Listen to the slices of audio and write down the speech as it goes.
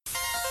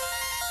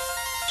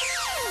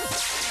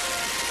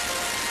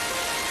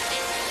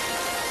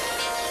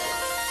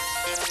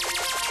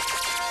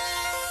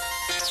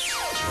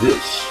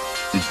This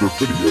is the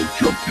Video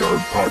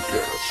Junkyard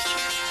Podcast.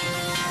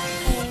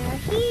 They're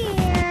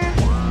here.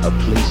 A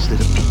place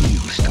that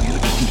appeals to your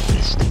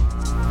deepest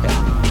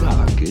and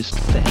darkest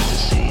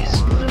fantasies.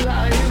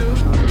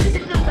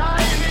 It's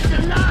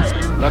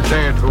alive! The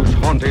dead whose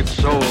haunted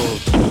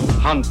souls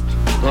hunt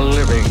the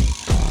living.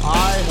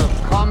 I have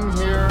come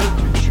here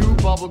to chew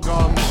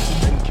bubblegum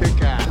and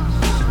kick ass.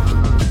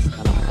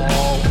 And I'm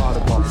all out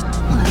of bubblegum.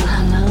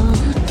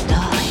 Hello,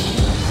 darling.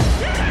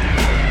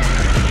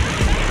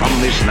 From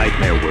this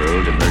nightmare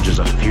world emerges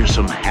a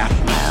fearsome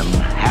half-man,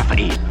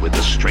 half-ape with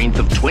the strength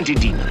of 20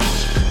 demons.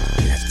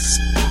 It's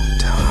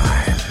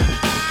time.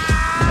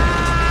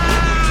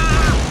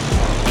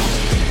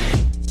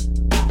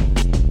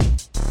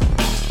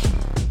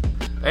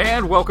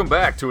 And welcome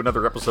back to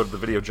another episode of the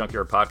Video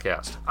Junkyard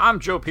Podcast. I'm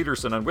Joe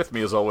Peterson, and with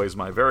me, as always,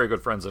 my very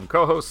good friends and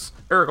co-hosts,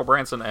 Eric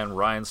O'Branson and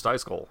Ryan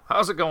Steiskol.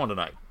 How's it going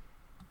tonight?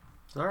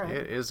 It's all right.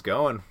 It is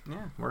going.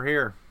 Yeah. We're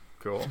here.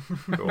 Cool.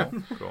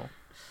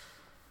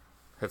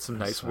 Had some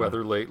nice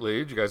weather lately.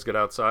 Did you guys get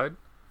outside?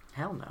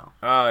 Hell no.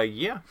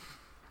 Yeah.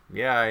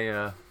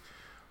 I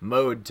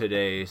mowed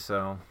today,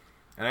 so...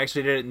 And I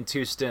actually did it in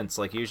two stints.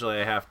 Like, usually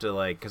I have to,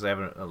 like... Because I have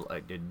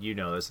you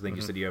know this. I think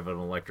you said you have an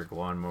electric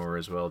lawnmower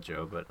as well,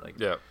 Joe. But, like...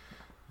 Yeah.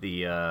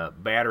 The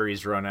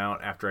batteries run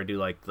out after I do,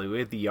 like... We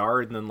have the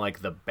yard and then,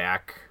 like, the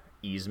back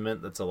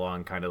easement that's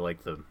along kind of,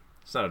 like, the...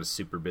 It's not a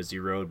super busy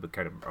road, but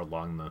kind of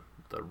along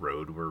the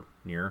road we're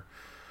near.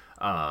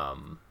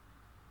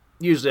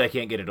 Usually I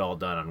can't get it all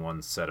done on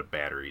one set of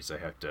batteries. I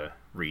have to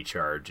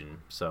recharge, and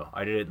so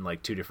I did it in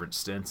like two different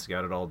stints.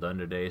 Got it all done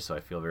today, so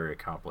I feel very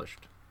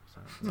accomplished. So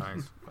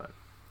Nice. but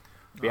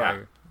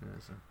yeah,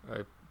 I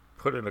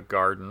put in a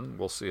garden.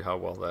 We'll see how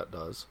well that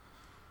does.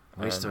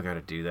 we still got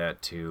to do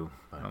that too.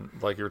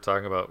 But, Like you were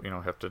talking about,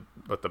 have to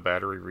let the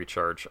battery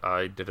recharge.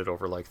 I did it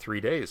over like 3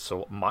 days,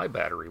 so my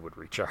battery would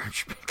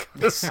recharge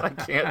because I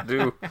can't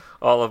do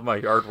all of my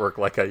yard work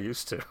like I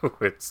used to.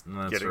 That's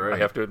right. I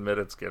have to admit,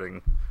 it's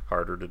getting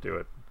harder to do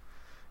it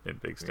in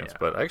big stints. Yeah.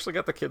 But I actually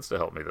got the kids to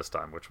help me this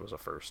time, which was a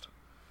first.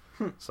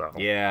 So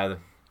yeah, my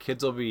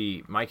kids will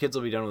be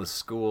done with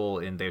school,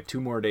 and they have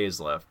 2 more days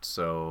left.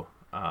 So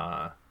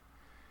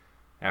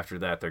after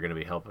that, they're going to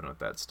be helping with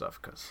that stuff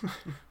because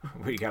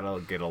we got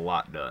to get a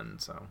lot done.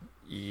 So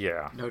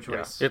yeah, No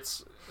choice. Yeah.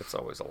 It's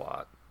always a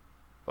lot,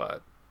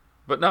 but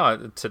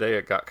no. Today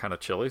it got kind of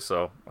chilly,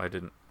 so I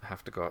didn't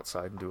have to go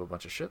outside and do a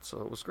bunch of shit.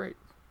 So it was great.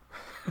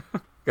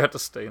 Got to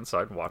stay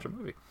inside and watch a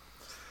movie.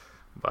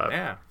 But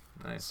yeah,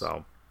 nice.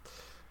 So,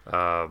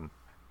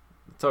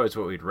 it's always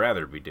what we'd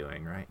rather be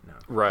doing, right? No,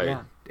 right.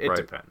 Yeah. it right.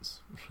 depends.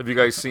 Have you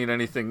guys seen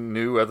anything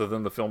new other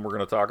than the film we're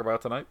going to talk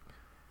about tonight?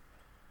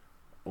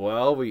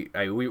 Well, we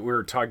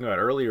were talking about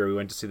earlier. We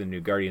went to see the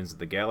new Guardians of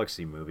the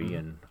Galaxy movie,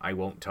 and I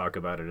won't talk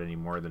about it any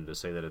more than to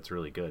say that it's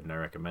really good and I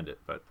recommend it.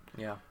 But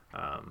Yeah.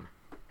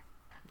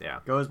 yeah,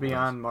 Goes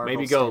beyond Marvel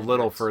maybe go a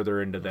little standards.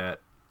 further into that.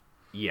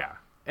 Yeah,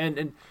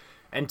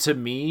 and to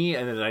me,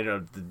 and I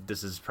know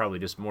this is probably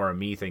just more a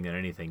me thing than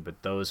anything,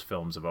 but those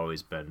films have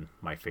always been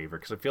my favorite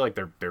because I feel like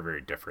they're very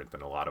different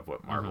than a lot of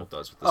what Marvel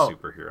does with the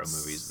superhero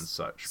movies and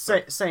such.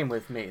 Same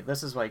with me.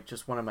 This is like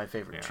just one of my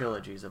favorite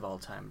trilogies of all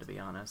time, to be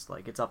honest.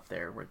 Like, it's up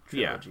there with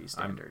trilogy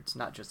standards,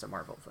 not just a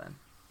Marvel fan.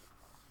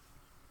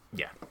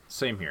 Yeah,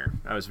 same here.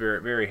 I was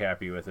very, very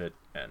happy with it,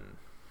 and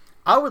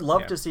I would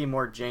love to see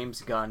more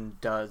James Gunn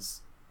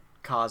does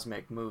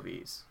cosmic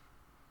movies.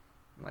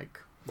 Like,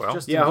 Well,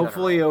 just in yeah,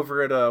 hopefully general.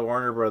 over at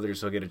Warner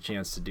Brothers, he'll get a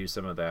chance to do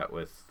some of that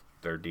with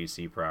their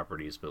DC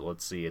properties. But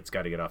let's see, it's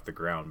got to get off the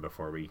ground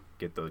before we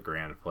get the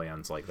grand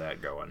plans like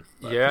that going.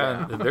 But,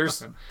 yeah,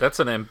 and that's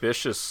an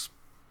ambitious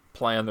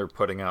plan they're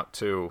putting out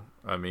too.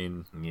 I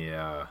mean,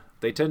 yeah,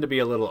 they tend to be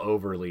a little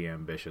overly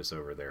ambitious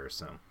over there.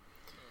 So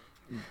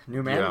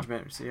New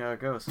management, see how it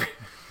goes.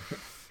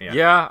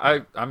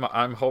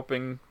 I'm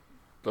hoping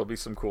there'll be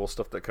some cool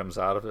stuff that comes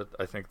out of it.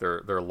 I think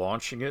they're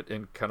launching it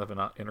in kind of an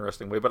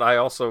interesting way. But I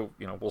also,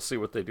 we'll see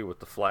what they do with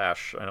the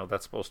Flash. I know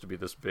that's supposed to be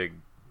this big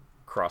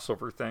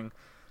crossover thing.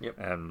 Yep.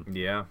 And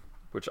yeah,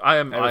 which I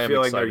am feeling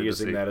excited they're to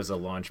using see. that as a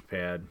launch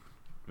pad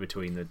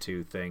between the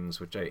two things,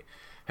 which I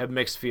have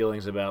mixed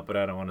feelings about. But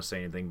I don't want to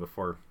say anything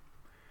before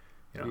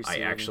You I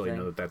see actually anything?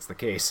 know that that's the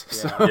case. Yeah.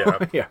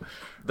 So, Yeah.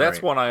 That's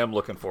Right. one I am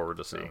looking forward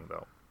to seeing,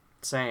 though.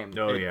 Same.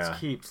 Oh, it yeah.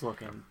 keeps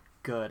looking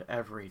good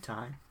every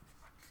time.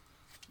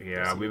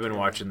 Yeah, we've been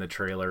watching the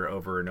trailer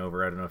over and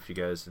over. I don't know if you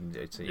guys,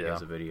 I sent you Yeah.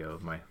 guys a video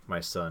of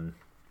my son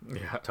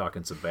Yeah.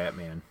 talking some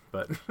Batman,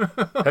 but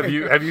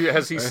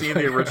Has he seen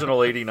the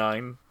original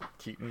 '89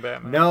 Keaton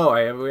Batman? no,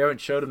 we haven't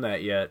showed him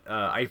that yet.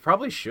 I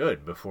probably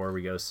should before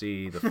we go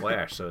see the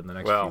Flash. So in the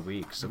next Well, few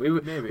weeks, so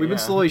we've maybe, been yeah.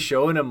 slowly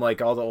showing him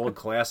like all the old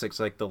classics.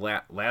 Like the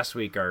last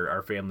week,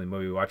 our family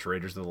movie we watched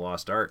Raiders of the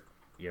Lost Ark.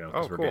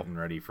 Because we're cool. getting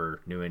ready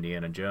for new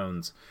Indiana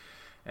Jones,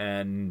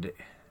 and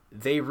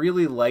they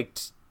really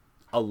liked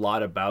a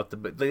lot about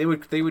but they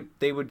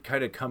would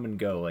kind of come and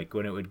go. Like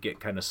when it would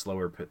get kind of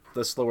slower,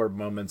 the slower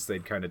moments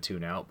they'd kind of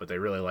tune out, but they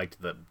really liked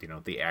the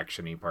the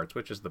actiony parts,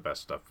 which is the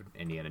best stuff in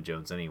Indiana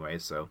Jones anyway.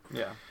 So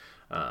Yeah.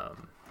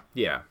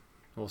 yeah,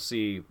 we'll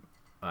see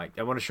I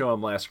want to show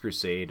him Last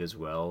Crusade as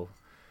well.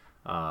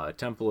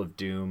 Temple of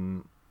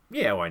Doom.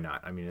 Yeah, why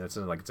not? I mean, it's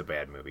not like it's a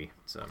bad movie.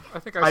 So I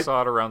think I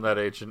saw it around that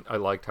age, and I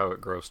liked how it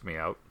grossed me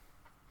out.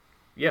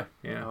 Yeah.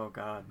 Oh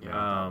God,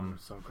 yeah.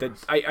 So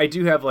gross. I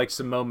do have like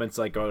some moments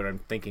like, I'm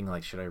thinking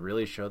like, should I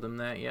really show them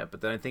that yet?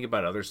 But then I think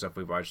about other stuff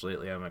we've watched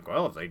lately. I'm like,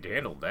 well, if they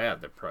handled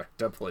that, the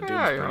Temple of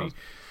Doom's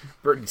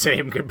pretty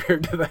tame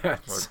compared to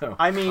that. So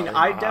I mean,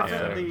 I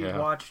definitely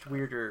watched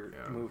weirder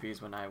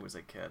movies when I was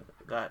a kid.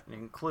 That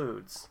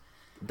includes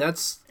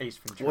Ace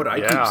Ventura. What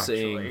I keep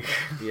saying.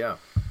 Yeah.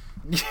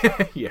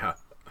 Yeah.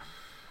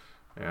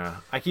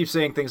 I keep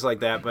saying things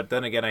like that, but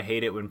then again, I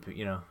hate it when,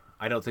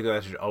 I don't think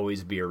that should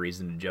always be a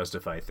reason to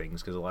justify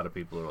things, because a lot of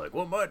people are like,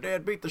 well, my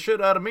dad beat the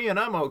shit out of me and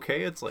I'm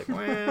okay. It's like,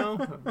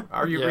 well,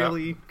 are you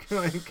really?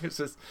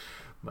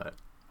 But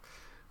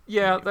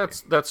yeah, anyway.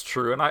 That's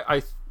true.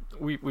 And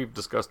we've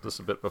discussed this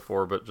a bit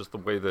before, but just the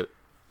way that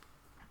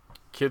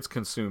kids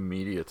consume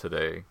media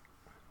today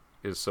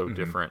is so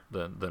different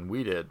than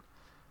we did.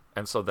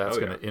 And so that's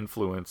going to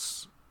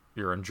influence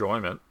your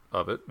enjoyment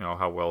of it,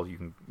 how well you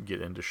can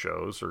get into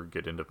shows or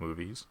get into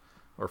movies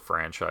or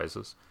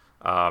franchises.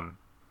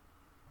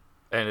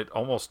 And it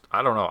almost,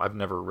 I don't know, I've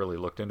never really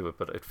looked into it,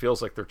 but it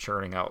feels like they're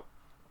churning out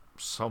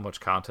so much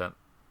content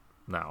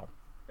now.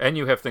 And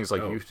you have things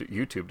like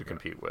YouTube to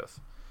compete with.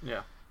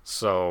 Yeah.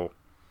 So.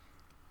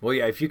 Well,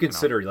 yeah, if you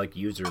consider like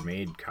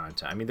user-made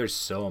content, I mean, there's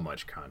so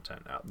much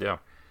content out there.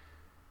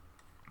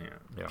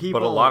 Yeah.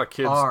 But a lot of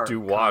kids do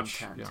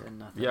watch.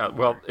 Yeah,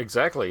 well,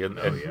 exactly. And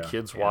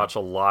kids watch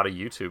a lot of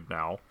YouTube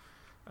now.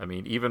 I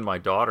mean, even my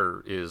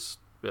daughter is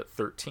at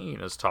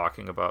 13 is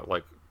talking about,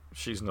 like,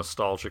 she's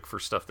nostalgic for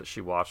stuff that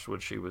she watched when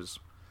she was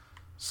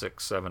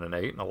 6, 7, and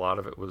 8, and a lot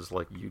of it was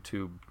like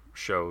YouTube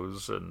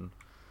shows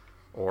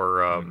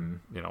or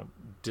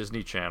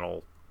Disney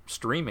Channel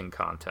streaming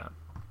content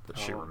that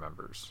she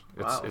remembers.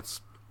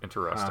 It's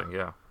interesting,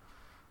 yeah.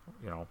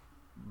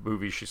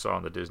 Movies she saw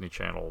on the Disney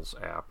Channel's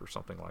app or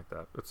something like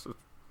that.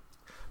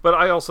 But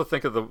I also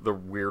think of the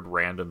weird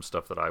random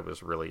stuff that I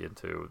was really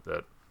into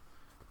that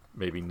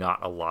maybe not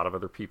a lot of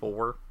other people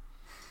were.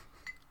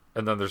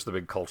 And then there's the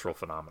big cultural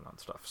phenomenon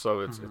stuff. So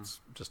it's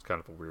just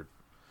kind of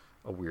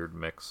a weird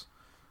mix.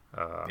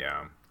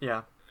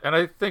 Yeah. And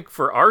I think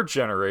for our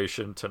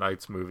generation,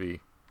 tonight's movie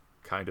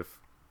kind of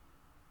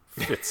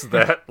fits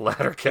that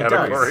latter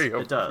category.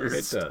 It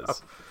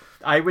does.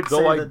 I would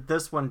say that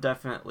this one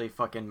definitely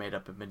fucking made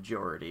up a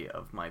majority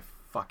of my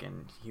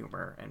fucking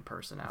humor and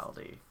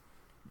personality.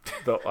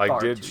 Though I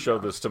did show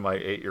this to my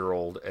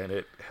 8-year-old, and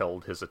it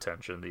held his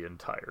attention the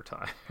entire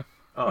time.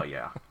 Oh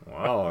yeah!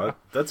 Wow,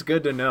 that's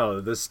good to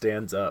know. This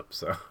stands up.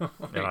 So,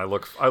 and I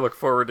look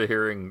forward to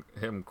hearing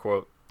him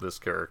quote this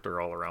character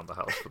all around the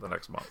house for the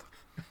next month.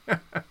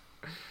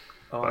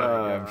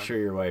 I'm sure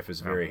your wife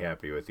is very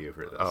happy with you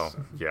for this. Oh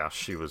yeah,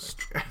 she was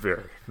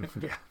very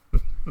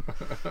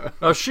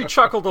No, she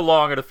chuckled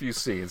along at a few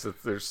scenes.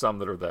 There's some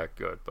that are that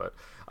good, but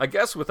I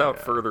guess without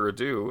further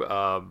ado,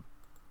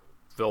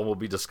 film we'll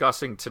be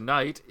discussing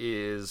tonight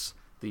is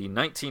the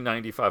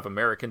 1995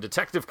 American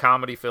detective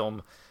comedy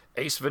film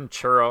Ace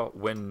Ventura: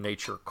 When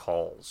Nature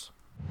Calls.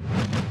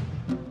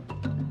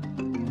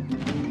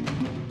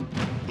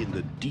 In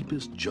the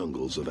deepest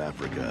jungles of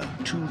Africa,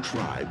 2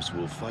 tribes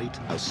will fight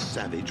a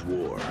savage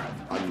war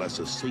unless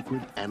a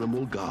sacred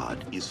animal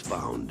god is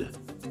found.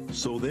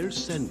 So they're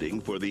sending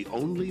for the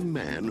only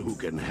man who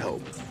can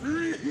help.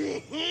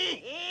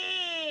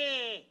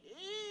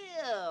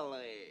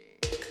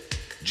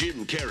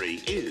 Jim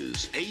Carrey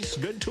is Ace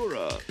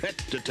Ventura,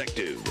 pet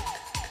detective.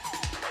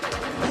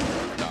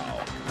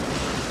 Now,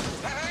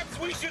 perhaps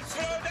we should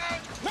slow down.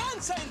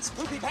 Nonsense,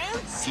 poopy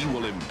pants! He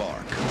will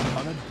embark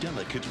on a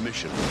delicate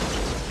mission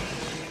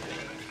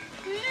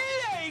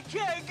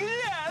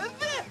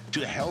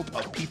to help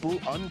a people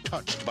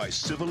untouched by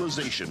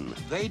civilization.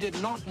 They did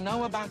not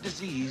know about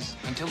disease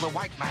until the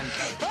white man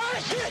came. Oh,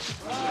 shit!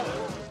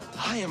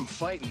 I am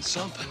fighting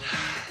something.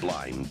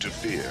 Blind to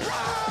fear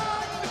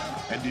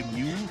and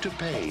immune to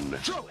pain.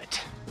 Throw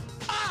it.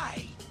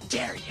 I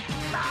dare you.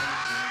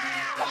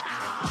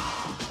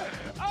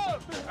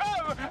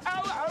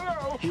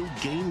 He'll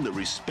gain the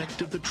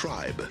respect of the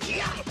tribe.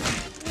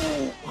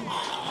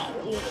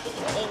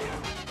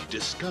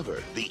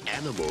 Discover the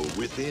animal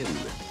within.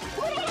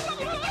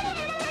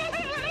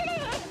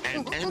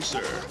 And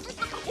answer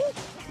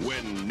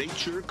when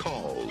nature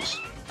calls.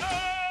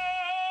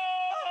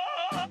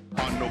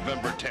 On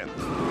November 10th.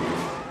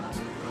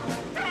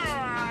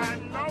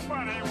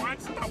 Nobody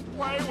wants to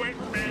play with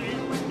me.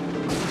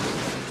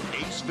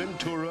 Ace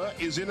Ventura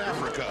is in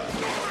Africa.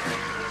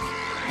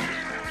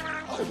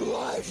 I'm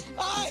alive.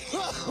 I'm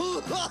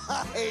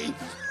alive.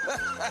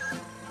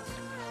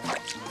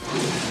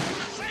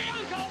 Say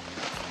uncle.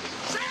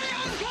 Say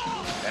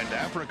uncle. And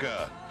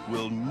Africa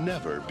will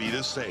never be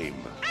the same.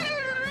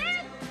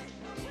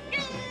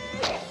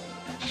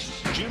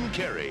 Jim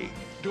Carrey.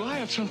 Do I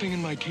have something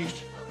in my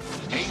teeth?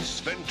 Ace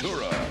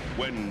Ventura,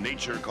 When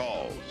Nature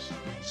Calls.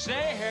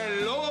 Say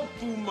hello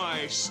to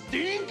my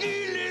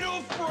stinky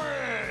little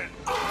friend.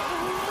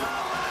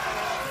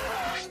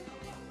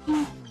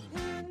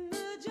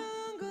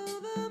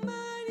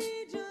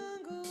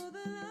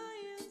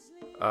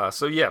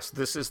 So yes,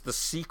 this is the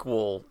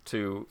sequel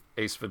to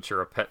Ace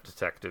Ventura: Pet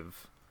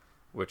Detective,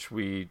 which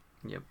we.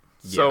 Yep.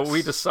 So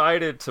we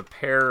decided to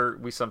pair.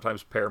 We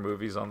sometimes pair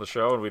movies on the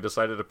show, and we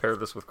decided to pair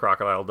this with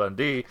Crocodile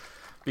Dundee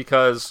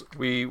because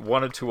we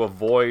wanted to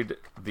avoid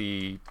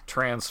the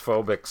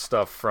transphobic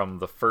stuff from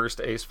the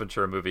first Ace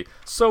Ventura movie.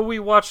 So we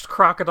watched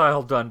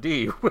Crocodile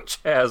Dundee, which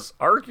has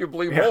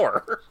arguably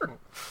more.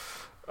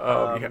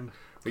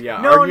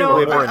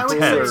 Arguably more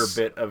intense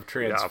bit of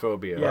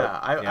transphobia. Yeah,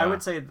 I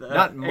would say that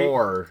not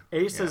more.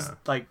 Ace is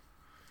like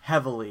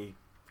heavily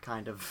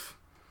kind of.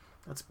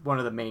 That's one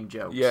of the main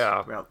jokes.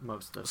 Throughout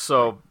most of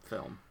the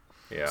film.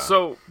 Yeah.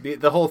 So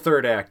the whole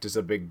third act is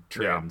a big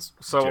trans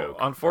joke.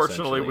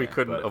 Unfortunately, we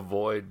couldn't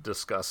avoid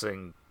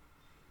discussing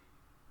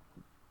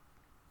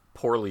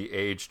poorly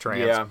aged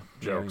trans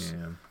jokes,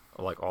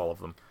 like all of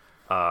them,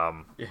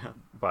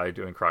 by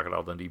doing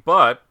Crocodile Dundee.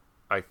 But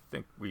I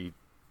think we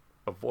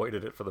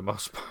avoided it for the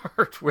most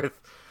part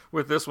with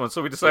this one.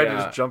 So we decided to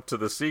just jump to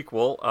the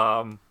sequel.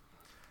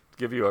 To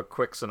give you a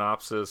quick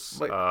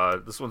synopsis,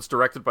 this one's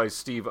directed by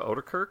Steve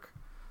Odekirk.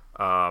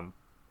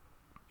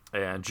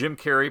 And Jim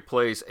Carrey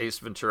plays Ace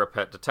Ventura: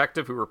 Pet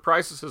Detective, who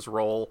reprises his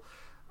role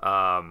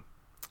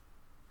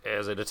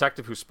as a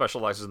detective who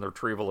specializes in the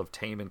retrieval of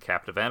tame and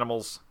captive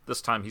animals.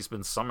 This time he's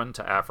been summoned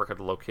to Africa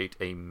to locate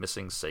a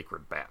missing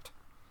sacred bat.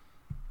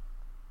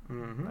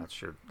 Mm-hmm.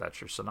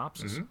 That's your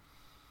synopsis.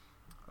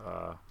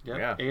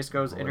 Ace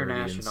goes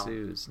international.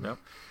 Yep.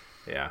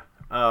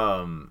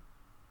 Yeah.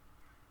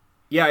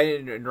 Yeah,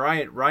 and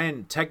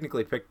Ryan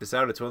technically picked this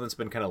out. It's one that's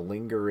been kind of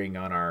lingering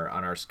on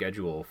our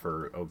schedule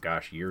for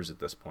years at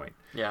this point.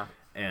 Yeah.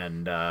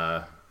 And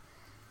I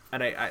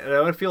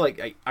would feel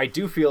like I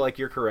do feel like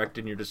you're correct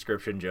in your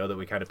description, Joe, that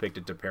we kind of picked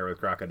it to pair with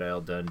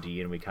Crocodile Dundee,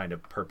 and we kind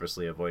of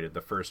purposely avoided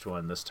the first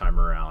one this time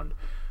around,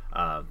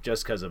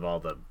 just because of all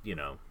the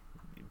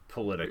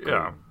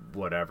political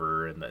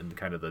whatever and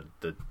kind of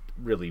the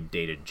really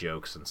dated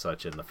jokes and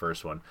such in the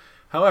first one.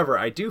 However,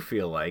 I do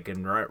feel like,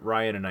 and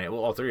Ryan and I,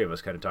 all three of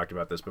us kind of talked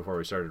about this before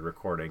we started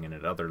recording and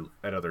at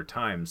other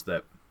times,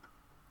 that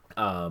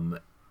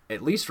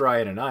at least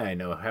Ryan and I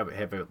know have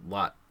a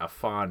lot of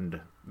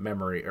fond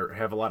memory, or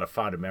have a lot of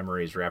fond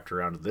memories wrapped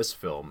around this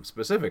film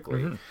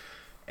specifically. Mm-hmm.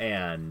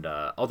 And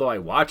although I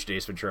watched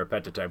Ace Ventura: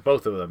 Pet Detective,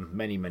 both of them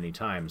many, many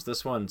times,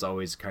 this one's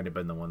always kind of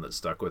been the one that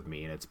stuck with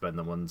me, and it's been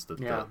the ones that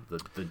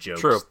the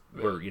jokes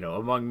were,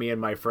 among me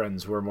and my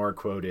friends were more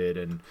quoted,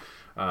 and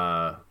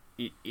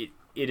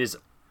it is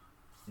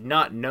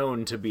not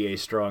known to be a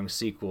strong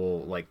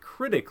sequel, like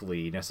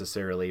critically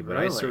necessarily, but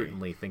really? I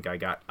certainly think I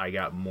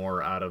got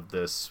more out of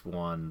this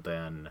one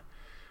than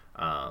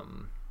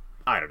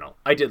I don't know.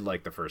 I did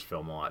like the first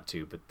film a lot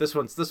too, but this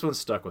one's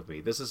stuck with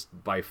me. This is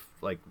by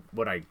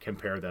when I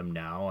compare them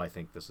now, I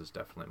think this is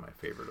definitely my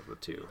favorite of the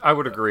two. I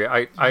would agree.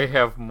 I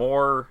have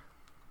more.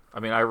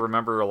 I mean, I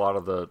remember a lot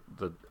of the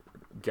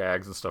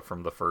gags and stuff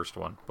from the first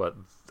one, but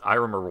I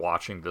remember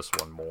watching this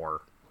one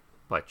more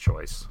by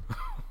choice.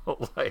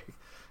 Like,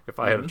 if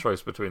I had a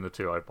choice between the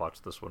two, I'd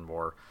watch this one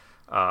more.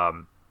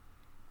 And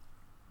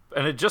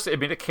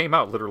it came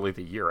out literally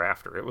the year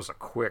after. It was a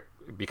quick,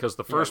 because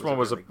the first one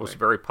was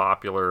very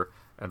popular,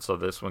 and so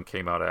this one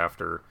came out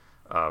after,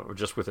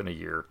 just within a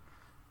year.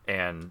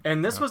 And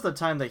this was the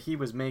time that he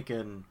was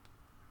making,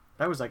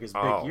 that was like his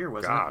big year,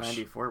 wasn't it?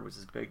 94 was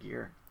his big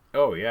year.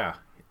 Oh, yeah.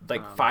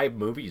 Like 5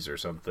 movies or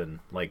something.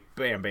 Like,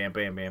 bam, bam,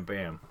 bam, bam,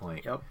 bam.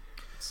 Like, yep.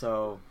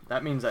 So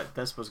that means that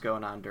this was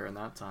going on during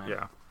that time.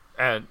 Yeah.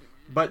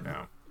 But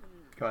I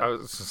was going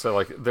to say,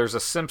 like, there's a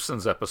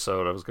Simpsons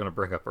episode I was going to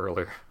bring up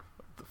earlier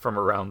from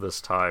around this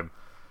time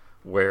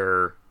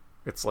where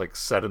it's like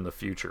set in the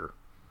future,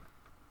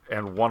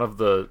 and one of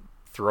the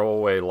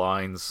throwaway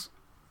lines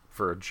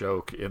for a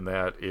joke in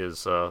that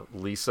is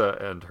Lisa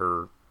and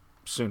her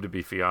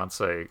soon-to-be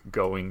fiance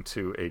going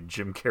to a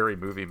Jim Carrey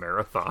movie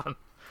marathon,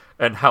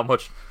 and how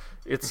much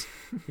it's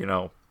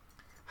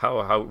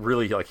how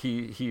really, like,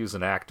 he is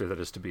an actor that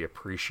is to be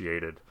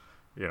appreciated,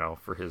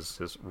 for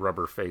his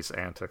rubber face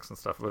antics and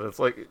stuff. But it's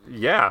like,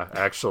 yeah,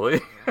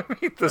 actually, I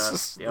mean,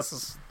 this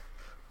is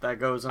that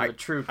goes on the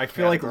truth. I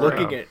feel like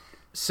looking at,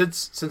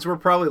 since we're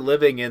probably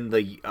living in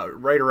the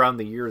right around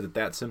the year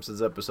that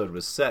Simpsons episode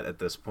was set at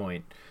this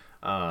point,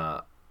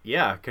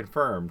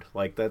 confirmed.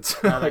 Like,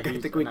 that's like, I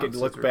think we can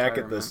look back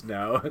at this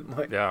now and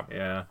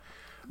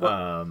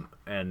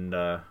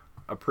and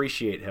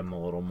appreciate him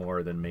a little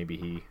more than maybe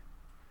he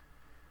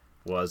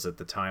was at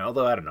the time.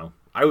 Although I don't know,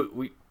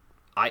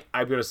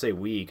 I'm gonna say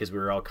we, because we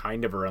were all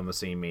kind of around the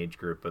same age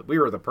group, but we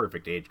were the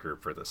perfect age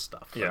group for this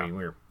stuff. Yeah. I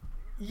mean,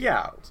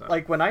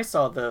 like when I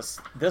saw this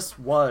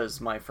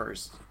was my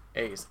first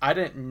Ace. I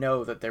didn't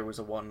know that there was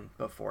a one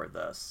before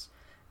this,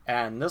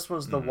 and this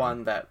was the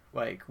one that,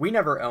 like, we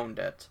never owned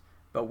it,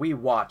 but we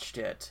watched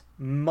it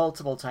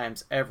multiple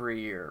times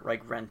every year,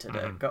 like rented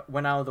it,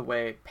 went out of the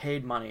way,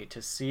 paid money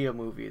to see a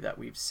movie that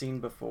we've seen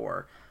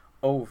before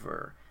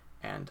over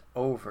and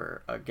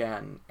over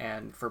again,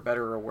 and for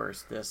better or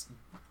worse, this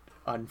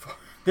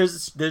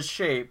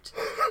shaped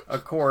a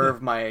core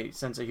of my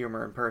sense of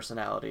humor and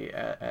personality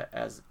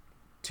as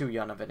too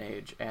young of an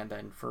age, and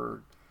then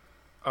for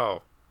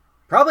Oh,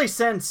 probably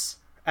since.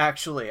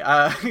 Actually,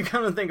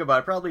 come to think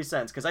about it, probably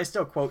since, because I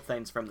still quote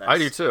things from this. I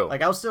do too.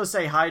 Like, I'll still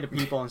say hi to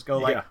people and go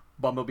like, Yeah.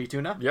 Bumblebee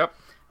Tuna. yep.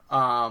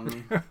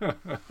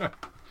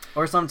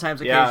 Or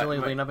sometimes occasionally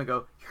lean up and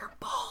go, your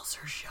balls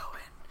are showing.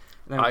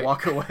 And then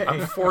walk away.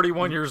 I'm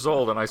 41 years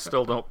old, and I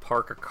still don't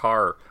park a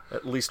car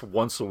at least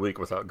once a week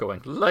without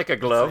going, like a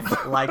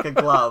glove. Like a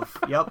glove.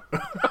 Yep.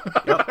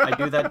 I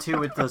do that too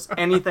with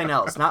anything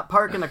else. Not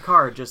parking a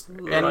car, just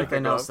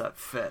anything else that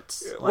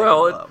fits. Like a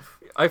glove.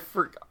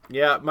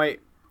 Yeah, my...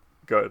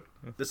 Good.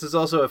 This is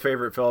also a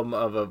favorite film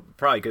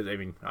probably because, I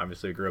mean,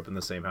 obviously we grew up in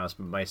the same house,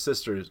 but my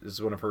sister is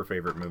one of her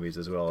favorite movies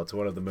as well. It's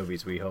one of the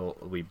movies we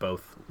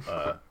both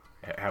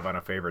have on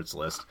a favorites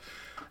list.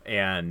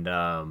 And,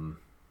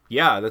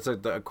 yeah, that's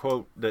a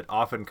quote that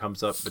often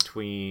comes up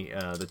between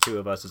the two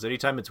of us is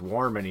anytime it's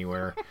warm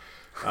anywhere...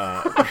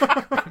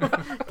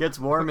 gets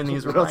warm in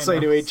these we rhinos. don't say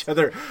to each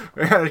other,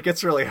 man, it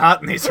gets really hot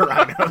in these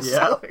rhinos.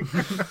 Yeah.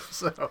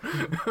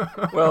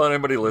 Well,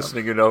 anybody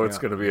listening, it's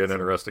going to be an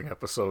interesting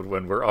episode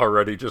when we're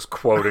already just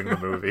quoting the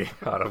movie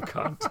out of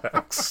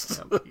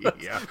context.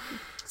 Yeah.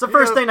 It's the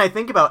first thing I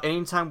think about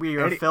anytime we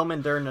are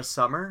filming during the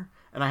summer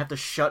and I have to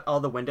shut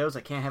all the windows.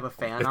 I can't have a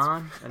fan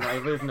on, and I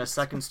live in a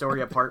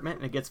second-story apartment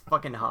and it gets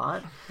fucking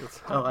hot.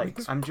 So,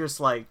 I'm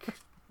just like,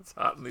 it's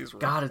hot in these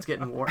rhinos. God, it's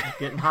getting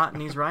getting hot in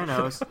these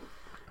rhinos.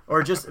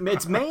 Or just,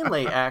 it's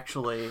mainly,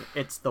 actually,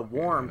 it's the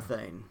warm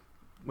thing.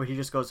 Where he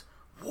just goes,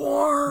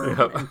 warm!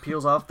 Yep. And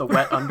peels off the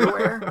wet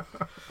underwear.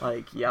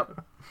 Yep.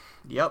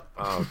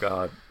 Oh,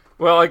 God.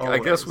 Well, I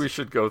guess we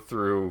should go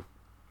through...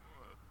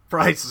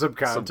 Probably some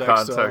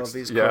context to all of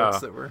these quotes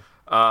that were...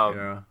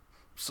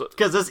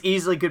 Because this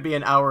easily could be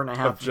an hour and a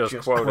half just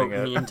quoting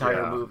the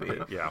entire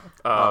movie.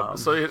 Yeah.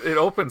 So it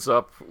opens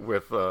up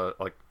with, a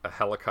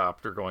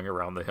helicopter going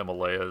around the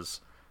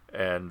Himalayas,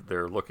 and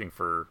they're looking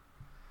for...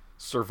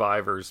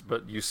 survivors,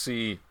 but you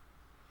see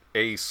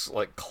Ace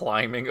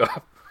climbing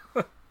up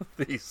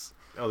these.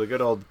 Oh, the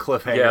good old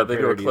cliffhanger. Yeah, they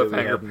do a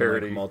cliffhanger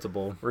parody,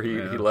 multiple where he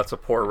lets a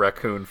poor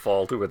raccoon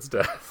fall to its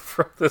death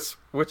from this,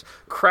 which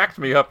cracked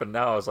me up. And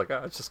now I was like,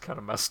 it's just kind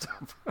of messed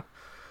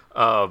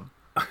up.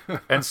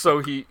 And so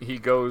he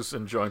goes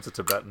and joins a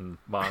Tibetan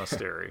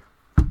monastery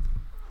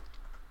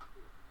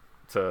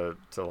to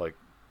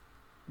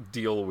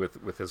deal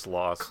with his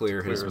loss,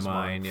 clear his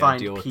mind, find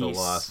deal peace. With the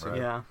loss, right?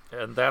 Yeah.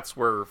 And that's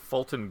where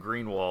Fulton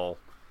Greenwald,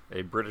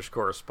 a British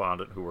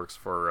correspondent who works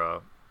for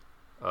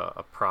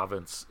a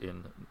province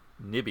in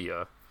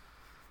Nibia,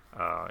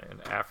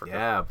 in Africa.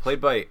 Yeah,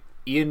 played by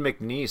Ian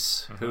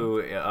McNeice,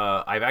 who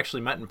I've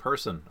actually met in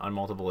person on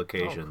multiple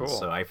occasions. Oh, cool.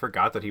 So I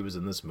forgot that he was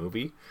in this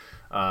movie.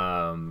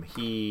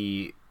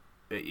 He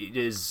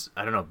is,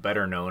 I don't know,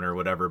 better known or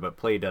whatever, but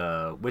played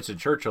Winston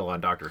Churchill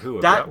on Doctor Who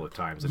a couple of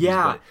times.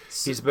 And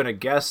he's been a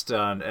guest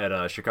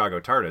at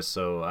Chicago TARDIS,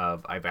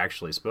 so I've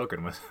actually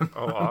spoken with him.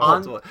 Oh,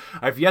 awesome.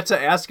 I've yet to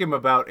ask him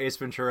about Ace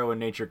Ventura: When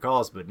Nature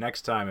Calls, but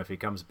next time if he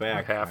comes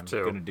back, I'm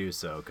going to do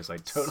so, because I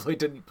totally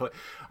didn't put...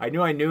 I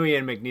knew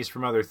Ian McNeice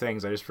from other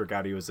things, I just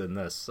forgot he was in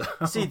this. So.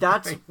 See,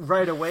 that's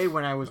right away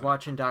when I was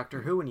watching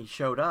Doctor Who and he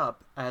showed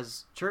up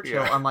as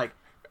Churchill, I'm like,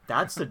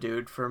 that's the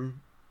dude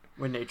from...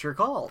 When Nature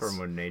Calls. From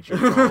When Nature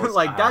Calls.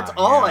 That's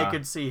all I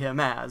could see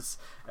him as.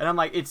 And I'm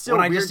like, it's still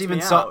weird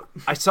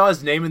I saw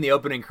his name in the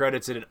opening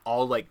credits and it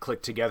all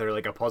clicked together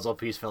like a puzzle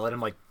piece fell in.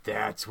 I'm like,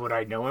 that's what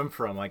I know him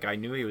from. I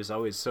knew he was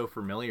always so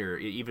familiar,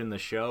 even in the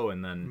show,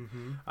 and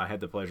then I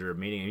had the pleasure of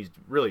meeting him. He's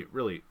really,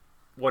 really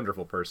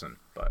wonderful person.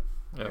 But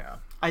yeah.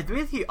 I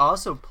believe he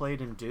also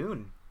played in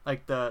Dune.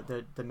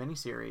 The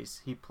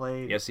miniseries. He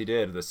played... Yes, he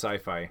did. The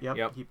sci-fi.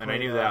 Yep. And I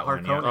knew that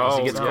one. Yeah.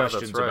 He gets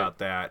questions about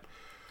that.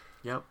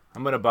 Yep.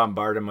 I'm going to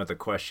bombard him with a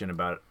question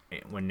about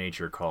When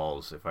Nature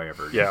Calls if I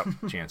ever get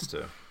a chance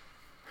to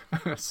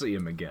see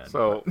him again.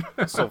 So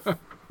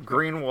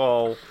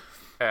Greenwald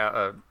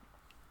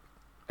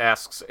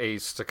asks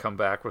Ace to come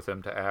back with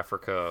him to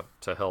Africa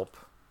to help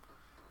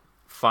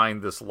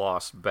find this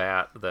lost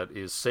bat that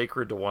is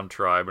sacred to one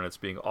tribe, and it's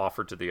being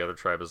offered to the other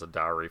tribe as a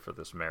dowry for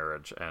this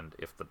marriage. And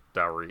if the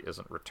dowry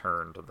isn't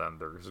returned, then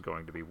there's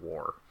going to be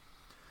war.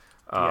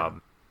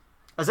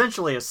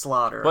 Essentially a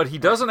slaughter. But he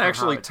doesn't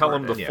actually tell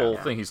him the full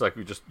thing. He's like,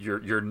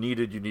 you're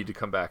needed. You need to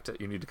come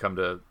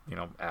to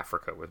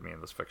Africa with me in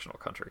this fictional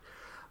country.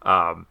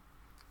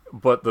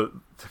 But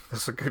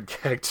there's a good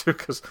gag too,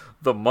 because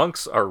the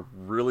monks are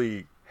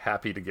really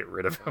happy to get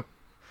rid of him.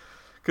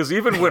 Because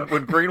even when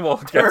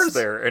Greenwald gets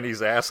there and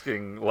he's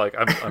asking,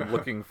 I'm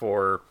looking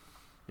for,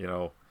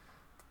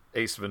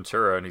 Ace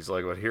Ventura, and he's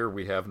like, well, here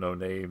we have no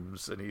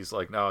names, and he's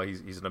like, no,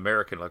 he's an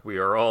American, we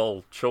are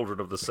all children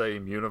of the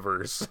same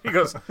universe. He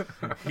goes,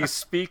 he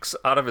speaks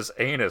out of his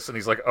anus, and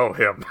he's like, oh,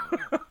 him.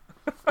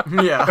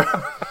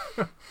 Yeah.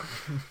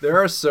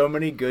 There are so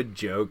many good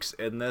jokes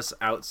in this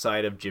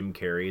outside of Jim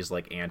Carrey's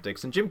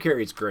antics, and Jim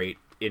Carrey's great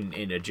in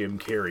a Jim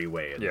Carrey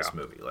way in this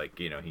movie.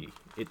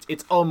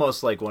 It's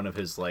almost like one of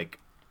his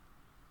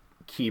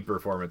key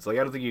performances. I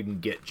don't think you can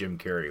get Jim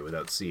Carrey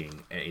without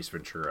seeing Ace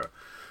Ventura.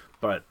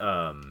 But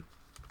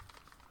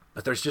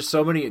But there's just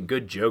so many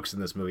good jokes in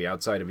this movie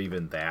outside of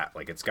even that.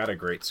 Like, it's got a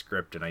great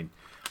script, and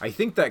I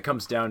think that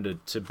comes down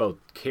to both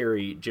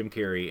Jim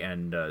Carrey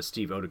and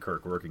Steve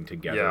Odekirk working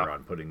together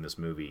on putting this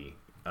movie.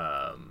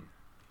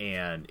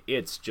 And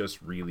it's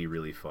just really,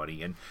 really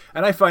funny. And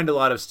I find a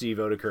lot of Steve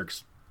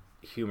Odekirk's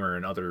humor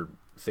and other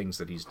things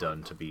that he's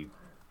done to be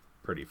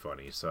pretty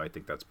funny. So I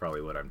think that's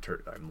probably what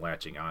I'm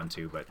latching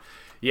onto. But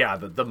yeah,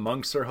 the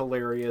monks are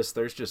hilarious.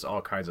 There's just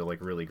all kinds of like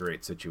really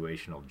great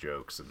situational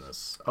jokes in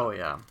this. Oh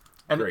yeah.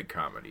 And, great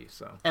comedy.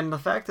 So, and the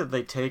fact that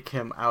they take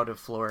him out of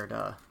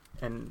Florida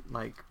and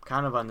like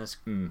kind of on this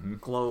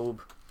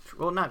globe,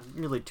 well, not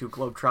really too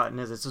globe-trotting,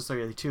 is it's just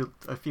really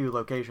a few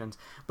locations,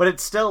 but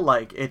it's still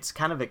like it's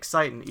kind of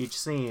exciting each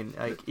scene.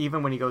 Like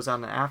even when he goes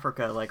down to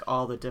Africa, like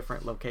all the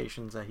different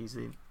locations that he's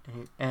in,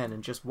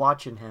 and just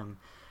watching him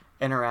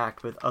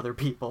interact with other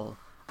people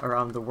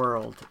around the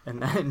world,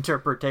 and that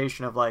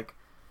interpretation of like,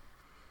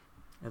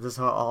 is this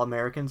how all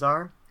Americans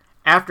are?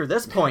 After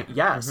this point,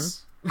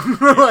 yes.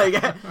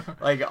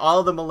 like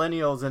all the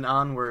millennials and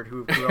onward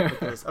who grew up with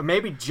this, or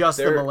maybe just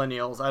the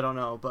millennials, I don't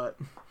know, but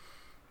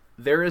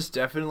there is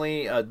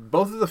definitely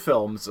both of the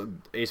films,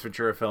 Ace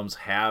Ventura films,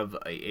 have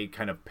a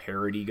kind of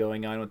parody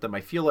going on with them. I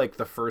feel like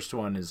the first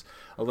one is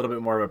a little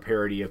bit more of a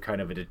parody of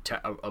kind of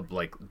a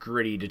like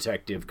gritty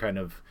detective kind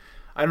of.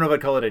 I don't know if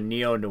I'd call it a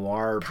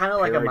neo-noir kind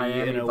of like a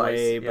Miami in a Vice,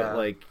 way, but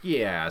like,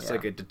 it's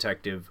like a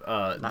detective.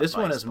 This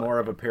one is more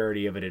of a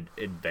parody of an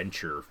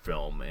adventure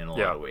film in a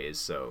lot of ways.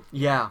 So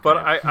but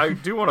I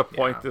do want to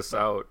point this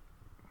out,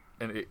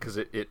 and because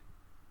it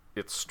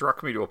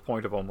struck me to a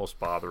point of almost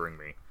bothering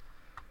me.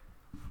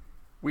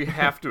 We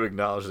have to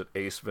acknowledge that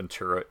Ace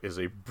Ventura is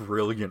a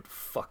brilliant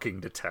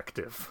fucking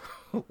detective.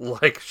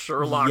 Like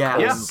Sherlock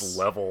Holmes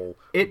level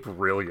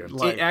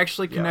brilliant. It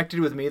actually connected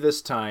with me this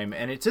time,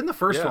 and it's in the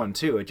first one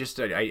too. It just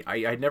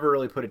I never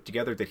really put it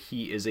together that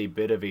he is a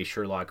bit of a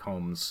Sherlock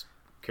Holmes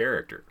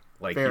character.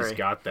 Like he's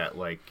got that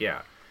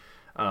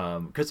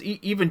because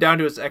even down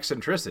to his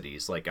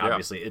eccentricities, like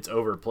obviously it's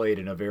overplayed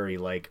in a very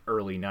like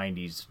early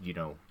 90s,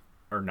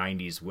 or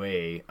 90s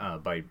way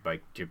by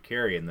Jim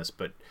Carrey in this,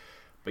 but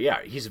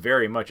yeah, he's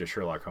very much a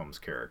Sherlock Holmes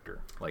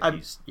character. Like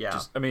he's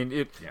just, I mean,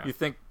 you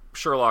think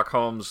Sherlock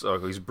Holmes,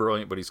 he's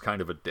brilliant, but he's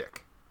kind of a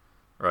dick,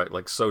 right?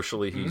 Like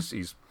socially,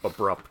 he's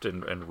abrupt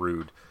and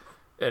rude,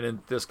 and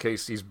in this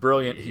case, he's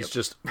brilliant. He's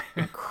just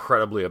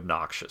incredibly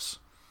obnoxious.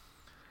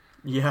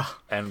 Yeah,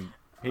 and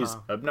he's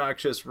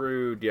obnoxious,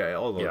 rude.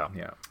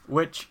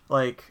 Which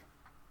like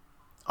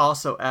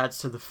also adds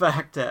to the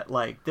fact that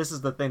like this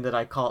is the thing that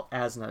I call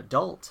as an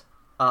adult,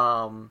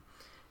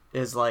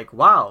 is like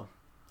wow.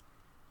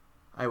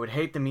 I would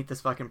hate to meet this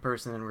fucking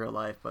person in real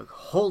life, but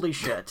holy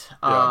shit.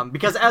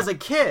 Because as a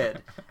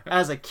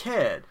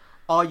kid,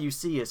 all you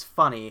see is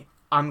funny.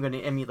 I'm going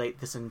to emulate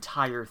this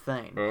entire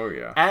thing. Oh,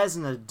 yeah. As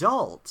an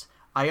adult,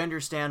 I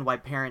understand why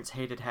parents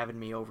hated having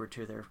me over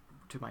to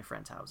my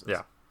friends' houses.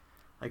 Yeah.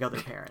 Like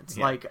other parents.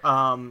 Like,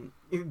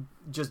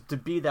 just to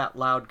be that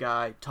loud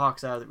guy,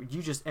 talks out of it,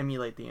 you just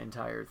emulate the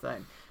entire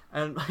thing.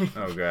 And like,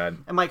 oh god!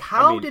 I'm like,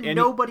 how did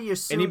nobody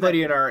assume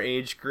anybody in our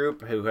age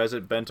group who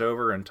hasn't bent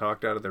over and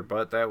talked out of their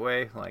butt that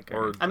way? Like,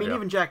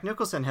 even Jack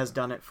Nicholson has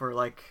done it for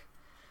like.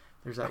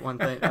 There's that one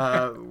thing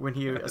when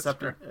he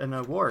accepted an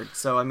award.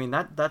 So I mean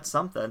that's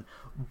something.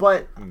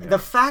 But the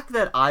fact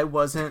that I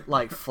wasn't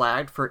like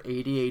flagged for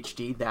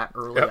ADHD that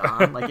early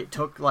on, like it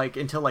took like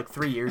until like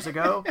 3 years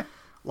ago.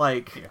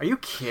 Like, are you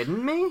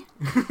kidding me?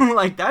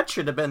 Like, that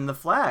should have been the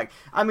flag.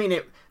 I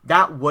mean,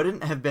 that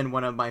wouldn't have been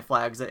one of my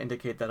flags that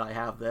indicate that I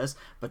have this,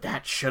 but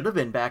that should have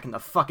been back in the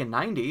fucking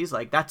 90s.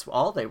 Like, that's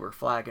all they were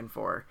flagging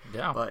for.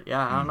 Yeah. But,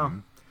 yeah, I don't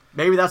know.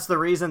 Maybe that's the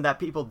reason that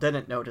people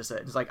didn't notice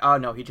it. It's like, oh,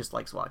 no, he just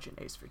likes watching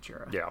Ace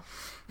Ventura. Yeah.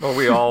 Well,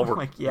 we all were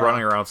like,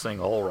 running around saying,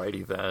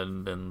 alrighty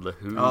then, and the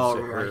who's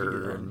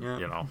there,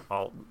 and,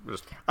 all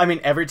just... I mean,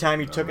 every time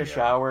you took a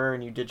shower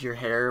and you did your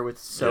hair with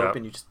soap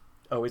and you just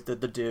always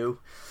did the do.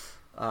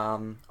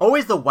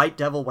 Always the white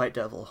devil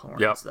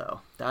horns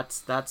though. That's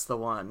the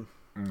one.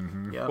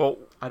 Mm-hmm. Yep. Well,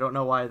 I don't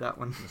know why that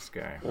one. This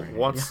guy. Right?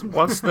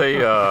 Once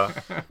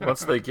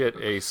they get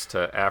Ace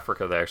to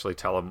Africa, they actually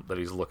tell him that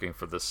he's looking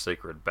for this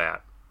sacred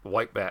bat,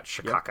 white bat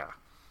Shikaka,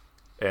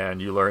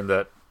 and you learn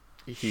that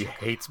he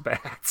hates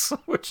bats,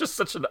 which is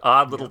such an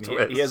odd little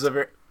twist. He has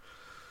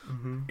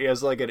he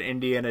has like an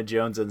Indiana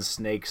Jones and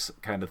snakes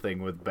kind of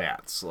thing with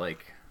bats,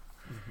 like.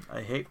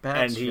 I hate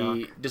bats. And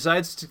he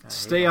decides to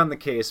stay on the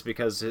case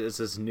because it's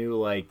this new,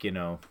 like,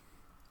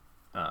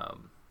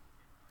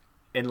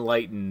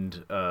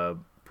 enlightened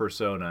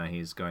persona.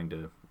 He's going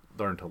to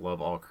learn to love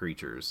all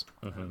creatures.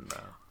 Mm-hmm. And,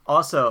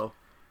 also,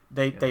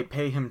 they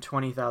pay him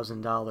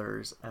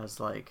 $20,000 as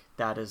like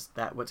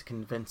that what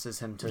convinces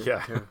him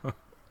to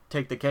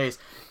take the case.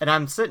 And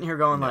I'm sitting here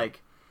going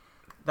like,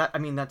 that. I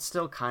mean, that's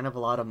still kind of a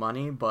lot of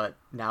money, but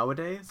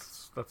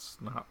nowadays that's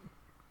not.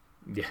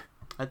 Yeah.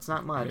 That's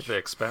not much. They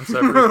expense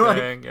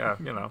everything.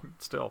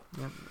 Still.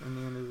 Yep, in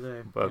the end of the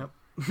day. But,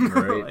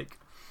 right.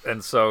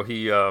 And so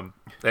he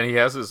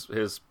has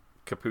his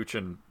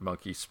capuchin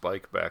monkey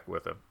Spike back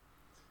with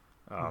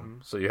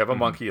him. So you have a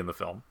monkey in the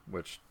film,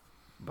 which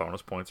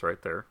bonus points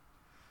right there.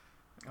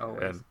 Oh,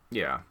 And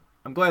Yeah.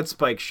 I'm glad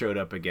Spike showed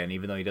up again,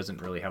 even though he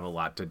doesn't really have a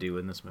lot to do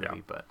in this movie.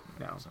 Yeah. But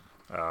no.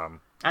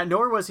 um, And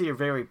nor was he a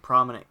very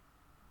prominent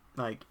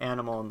like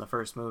animal in the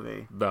first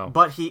movie. No.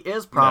 But he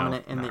is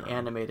prominent No, in no, the no.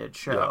 animated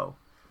show.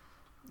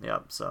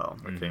 Yep, so.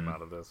 it came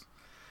out of this.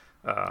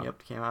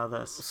 Yep, came out of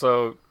this.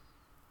 So,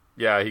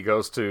 yeah, he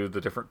goes to the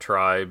different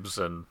tribes,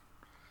 and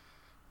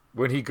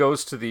when he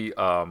goes to the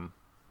oh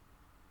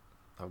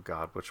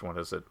god, which one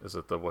is it? Is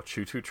it the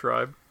Wachutu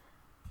tribe?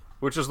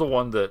 Which is the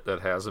one that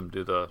has him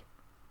do the?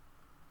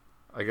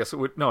 I guess it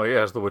would. No, he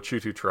has the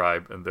Wachutu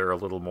tribe, and they're a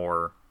little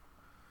more.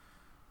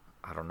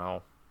 I don't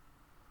know.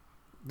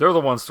 They're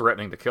the ones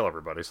threatening to kill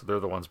everybody, so they're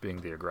the ones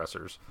being the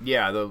aggressors.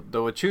 yeah, the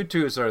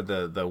Wachutus are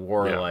the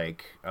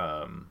warlike,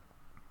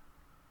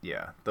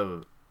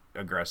 the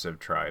aggressive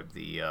tribe.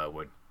 The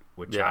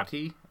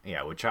Wachati,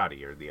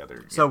 Wachati are the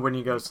other. So when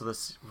he goes to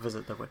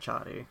visit the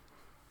Wachati.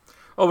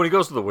 Oh, when he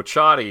goes to the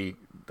Wachati,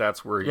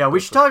 that's where. Yeah,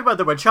 we should talk about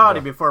the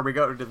Wachati before we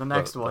go to the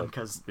next one,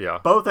 because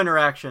both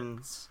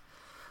interactions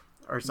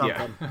are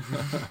something.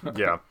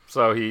 Yeah.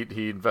 So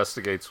he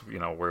investigates,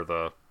 where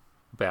the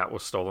bat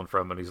was stolen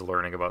from, and he's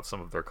learning about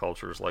some of their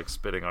cultures, like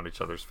spitting on each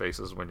other's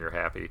faces when you're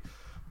happy,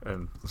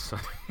 and so,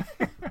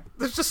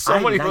 there's just so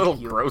many little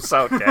gross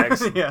out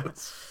gags. Yeah.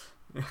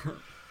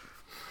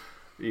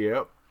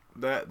 Yep.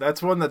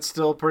 That's one that's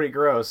still pretty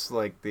gross.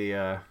 Like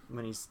the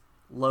when he's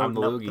I'm loading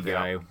the up loogie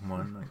guy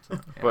one.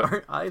 But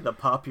aren't I the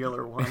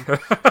popular one?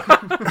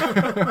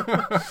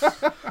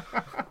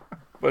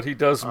 But he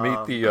does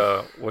meet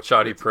the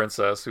Wachati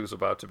princess who's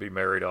about to be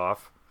married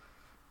off,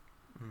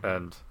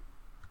 and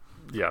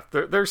yeah,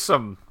 there's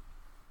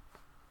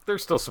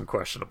still some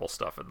questionable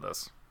stuff in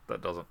this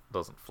that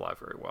doesn't fly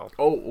very well.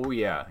 Oh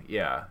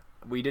yeah.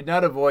 We did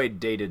not avoid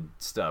dated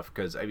stuff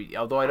because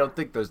although I don't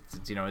think those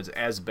is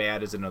as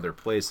bad as in other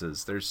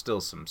places, there's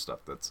still some stuff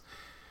that's,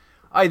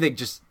 I think,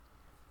 just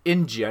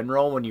in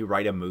general, when you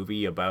write a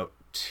movie about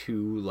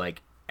two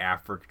like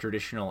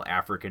traditional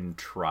African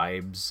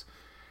tribes,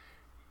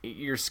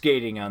 you're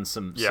skating on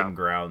some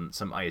ground,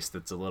 some ice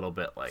that's a little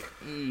bit like,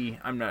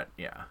 I'm not.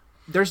 Yeah,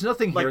 there's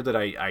nothing here that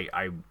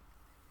I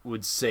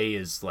would say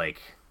is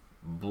like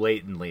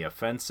blatantly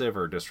offensive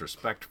or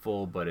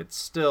disrespectful, but it's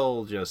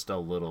still just a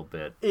little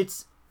bit.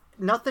 It's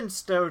nothing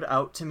stood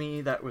out to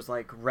me that was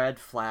like red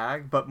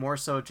flag, but more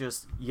so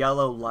just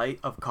yellow light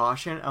of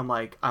caution.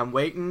 I'm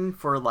waiting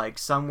for like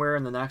somewhere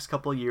in the next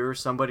couple of years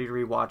somebody to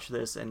rewatch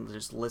this and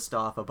just list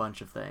off a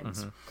bunch of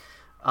things.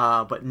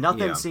 But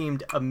nothing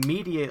seemed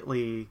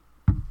immediately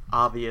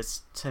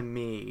obvious to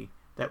me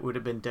that would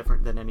have been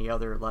different than any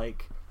other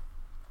like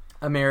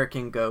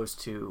American goes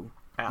to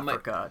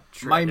Africa.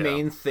 My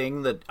main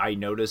thing that I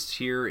noticed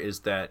here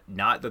is that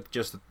not that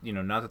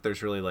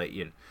there's really like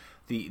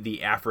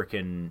the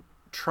African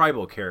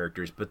tribal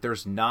characters, but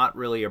there's not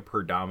really a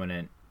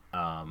predominant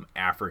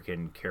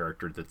African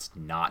character that's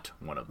not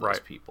one of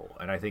those people,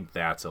 and I think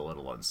that's a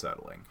little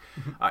unsettling.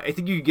 I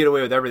think you could get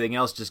away with everything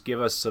else. Just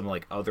give us some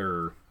like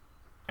other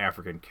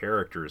African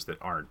characters that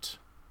aren't,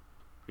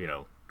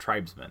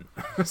 tribesmen.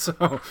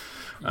 So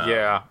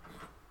Yeah.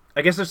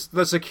 I guess it's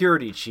the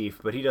security chief,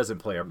 but he doesn't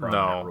play a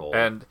prominent role.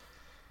 And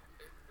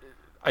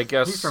I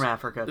guess he's from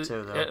Africa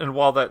too, though. And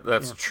while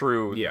that's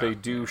true, they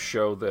do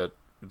show that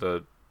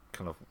the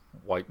kind of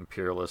white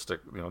imperialistic,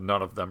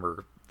 none of them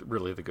are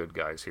really the good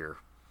guys here.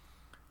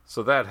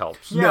 So that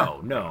helps.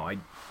 No,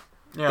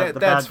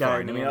 that's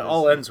fine. I mean,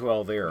 all ends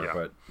well there,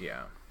 but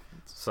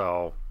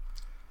So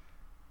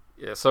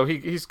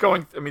he's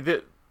going. I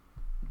mean,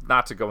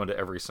 not to go into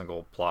every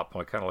single plot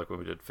point, kind of like when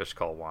we did Fish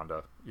Call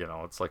Wanda.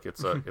 It's like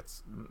it's in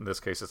this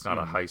case it's not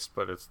a heist,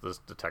 but it's this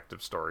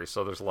detective story.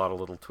 So there's a lot of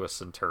little twists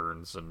and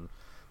turns and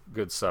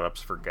good setups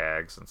for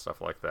gags and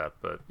stuff like that.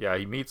 But yeah,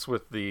 he meets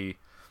with the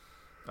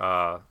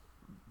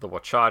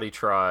Wachati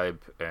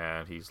tribe,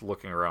 and he's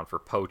looking around for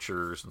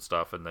poachers and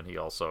stuff, and then he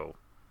also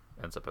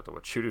ends up at the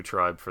Wachutu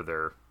tribe for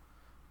their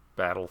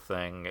battle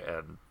thing.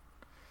 And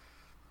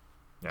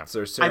it's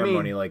their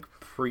ceremony, like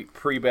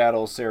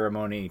pre-battle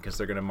ceremony, because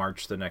they're going to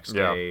march the next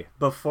day.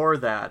 Before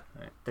that,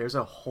 there's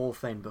a whole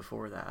thing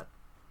before that,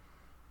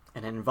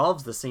 and it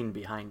involves the scene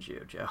behind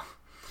you, Joe.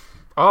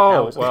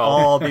 Oh,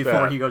 all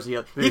before he goes.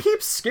 He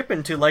keeps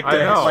skipping to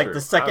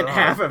the second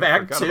half of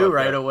Act 2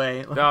 right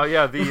away. No,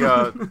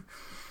 yeah,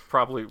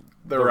 probably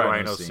the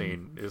rhino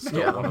scene is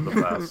still one of the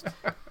best.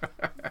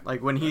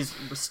 Like when he's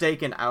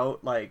staking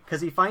out, because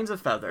he finds a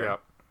feather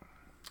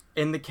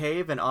in the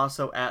cave and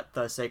also at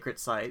the sacred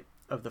site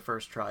of the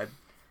first tribe,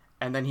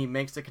 and then he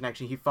makes the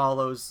connection. He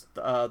follows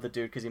the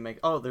dude because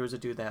there was a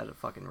dude that had a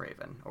fucking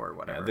raven or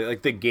whatever,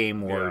 like the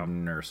game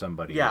warden or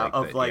somebody.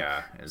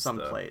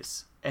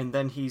 Someplace. And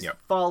then he's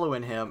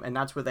following him, and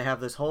that's where they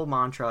have this whole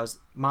montage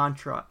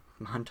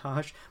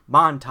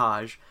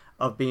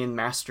of being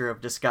master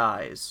of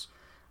disguise,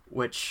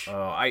 which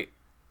I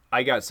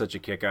got such a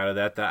kick out of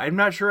that I'm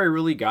not sure I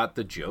really got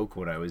the joke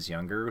when I was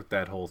younger.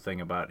 That whole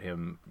thing about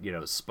him,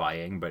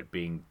 spying, but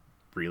being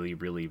really,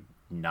 really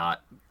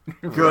not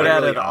good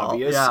at it all.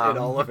 obvious Yeah. in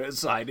all of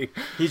his hiding.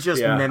 He's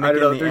just mimicking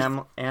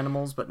the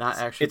animals, but not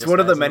actually. It's one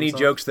of the many himself.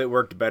 jokes that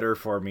worked better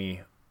for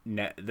me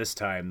this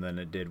time than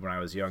it did when I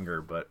was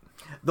younger. But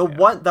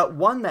one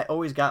that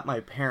always got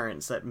my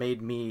parents, that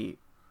made me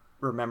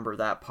remember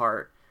that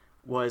part,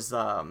 was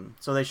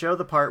so they show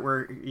the part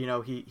where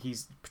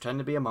he's pretending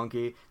to be a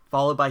monkey,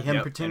 followed by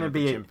him pretending to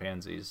be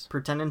chimpanzees,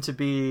 pretending to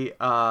be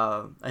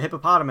a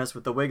hippopotamus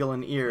with the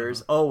wiggling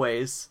ears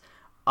always.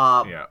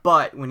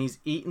 But when he's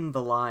eating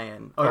the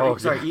lion,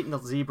 eating the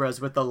zebras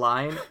with the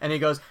lion, and he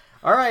goes,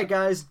 "All right,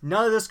 guys,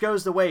 none of this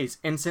goes to waste."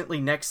 Instantly,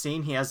 next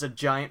scene, he has a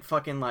giant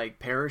fucking like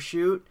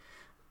parachute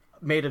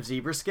made of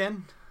zebra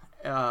skin.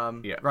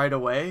 Right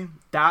away.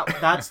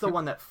 That's the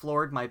one that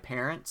floored my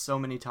parents so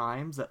many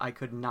times that I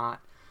could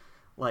not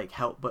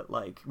help but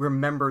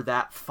remember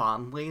that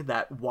fondly.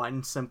 That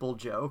one simple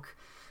joke.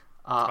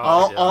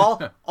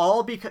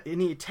 All because,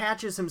 and he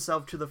attaches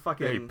himself to the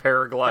fucking he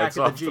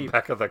paraglides off the Jeep,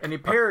 back of the car. and he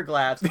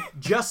paraglides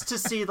just to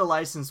see the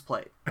license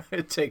plate.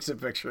 It takes a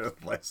picture of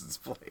the license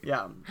plate.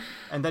 Yeah,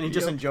 and then he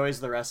just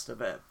enjoys the rest of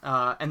it.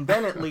 And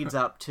then it leads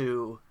up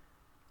to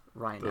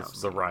rhino.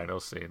 The rhino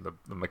scene,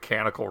 the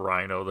mechanical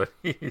rhino that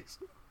he's.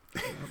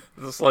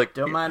 Just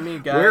don't mind me,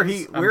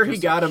 guys. Where he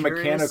got a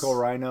mechanical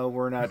rhino,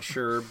 we're not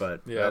sure,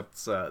 but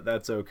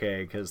that's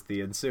okay because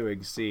the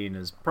ensuing scene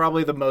is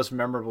probably the most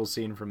memorable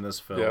scene from this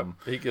film.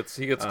 He gets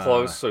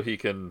close so he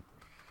can,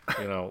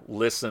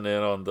 listen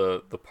in on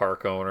the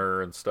park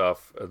owner and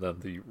stuff, and then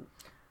the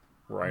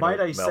rhino Might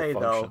I malfunctions. say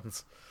though,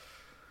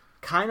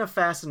 kind of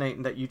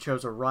fascinating that you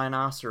chose a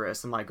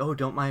rhinoceros. I'm like, oh,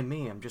 don't mind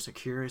me. I'm just a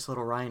curious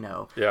little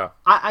rhino. Yeah.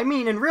 I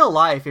mean, in real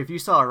life, if you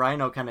saw a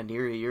rhino kind of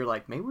near you, you're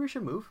like, maybe we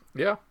should move.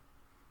 Yeah.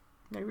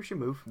 Maybe we should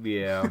move.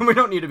 Yeah. We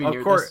don't need to be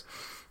near this.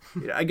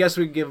 I guess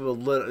we give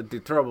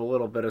throw him a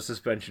little bit of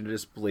suspension of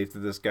disbelief that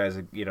this guy's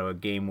a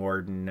game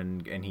warden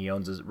and he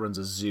runs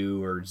a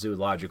zoo or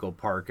zoological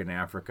park in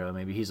Africa.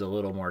 Maybe he's a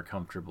little more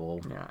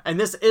comfortable. Yeah, and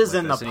this is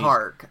in the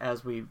park,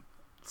 as we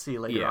see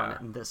later on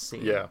in this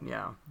scene.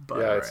 Yeah,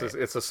 but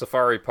it's a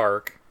safari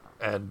park,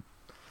 and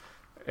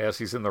as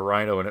he's in the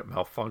rhino and it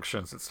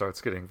malfunctions, it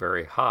starts getting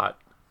very hot.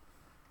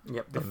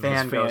 Yep, the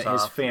fan goes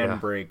off. His fan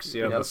breaks.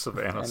 Yeah, the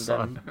Savannah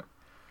sun.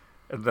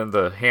 And then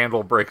the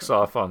handle breaks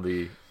off on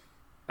the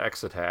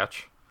exit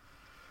hatch.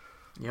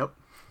 Yep.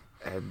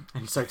 And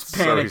he starts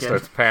panicking. So he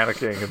starts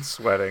panicking and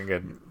sweating,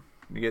 and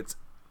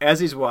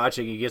as he's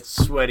watching, he gets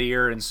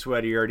sweatier and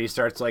sweatier, and he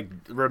starts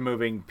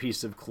removing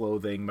piece of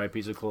clothing by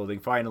piece of clothing.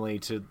 Finally,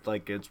 to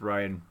as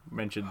Ryan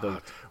mentioned,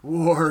 the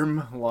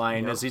warm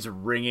line as he's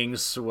wringing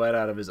sweat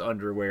out of his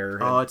underwear.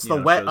 Oh, it's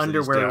the wet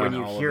underwear when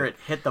you hear it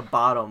hit the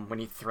bottom when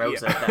he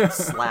throws it, that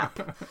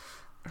slap.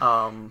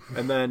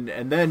 And then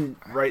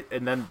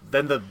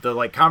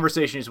the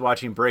conversation he's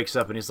watching breaks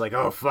up, and he's like,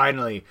 "Oh,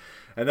 finally!"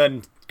 And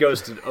then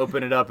goes to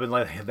open it up, and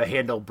the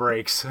handle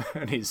breaks,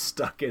 and he's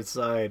stuck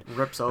inside.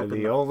 Rips open. And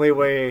the only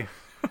way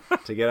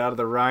to get out of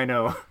the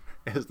rhino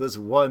is this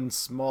one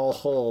small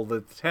hole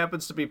that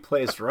happens to be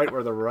placed right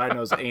where the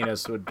rhino's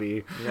anus would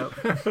be. Yep.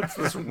 It's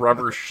this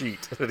rubber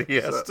sheet that he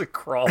has to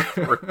crawl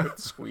through and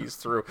squeeze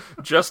through,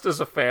 just as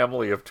a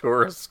family of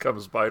tourists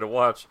comes by to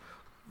watch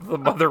the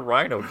mother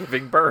rhino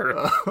giving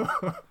birth.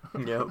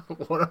 Yep.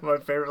 One of my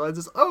favorite lines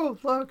is, "Oh,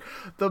 look,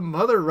 the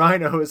mother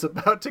rhino is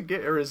about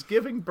to is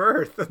giving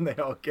birth," and they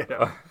all get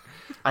out.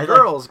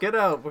 Girls, get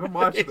out! We'll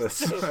watch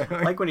this.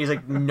 Like when he's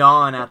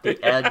gnawing at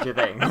the edge of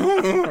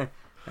it,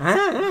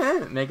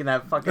 making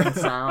that fucking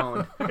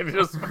sound. It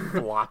just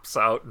flops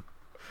out.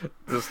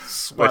 Just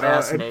sweat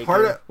ass naked.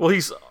 Part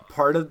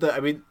of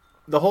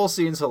the whole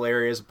scene's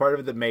hilarious. Part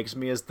of it that makes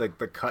me is the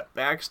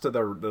cutbacks to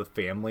the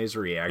family's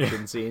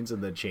reaction scenes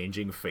and the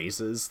changing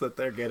faces that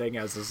they're getting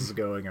as this is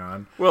going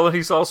on. Well,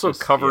 he's also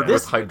covered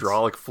with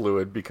hydraulic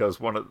fluid because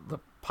one of the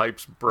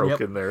pipes broke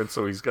in there, and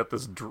so he's got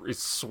this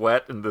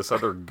sweat and this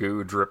other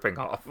goo dripping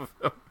off of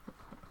him.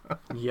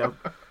 Yep.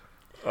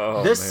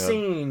 Oh, this man.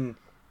 scene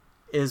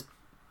is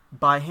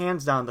by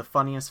hands down the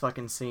funniest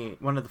fucking scene,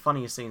 one of the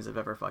funniest scenes I've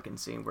ever fucking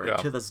seen, where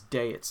to this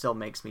day it still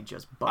makes me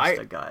just bust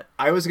a gut.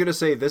 I was gonna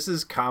say, this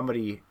is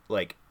comedy,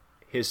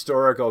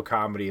 historical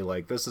comedy.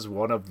 This is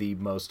one of the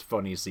most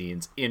funny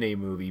scenes in a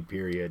movie,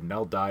 period, and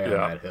I'll die on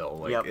that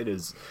hill. It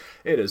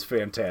is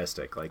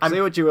fantastic.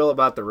 Say what you will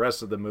about the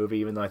rest of the movie,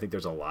 even though I think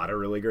there's a lot of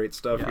really great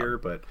stuff here,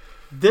 but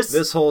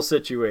this whole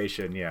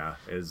situation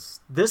is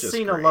this just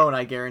scene great. Alone,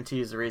 I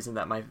guarantee, is the reason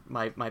that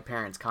my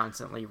parents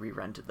constantly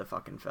re-rented the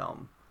fucking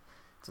film.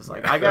 It's just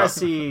I gotta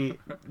see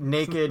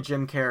naked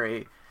Jim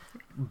Carrey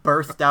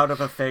birthed out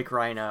of a fake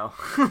rhino.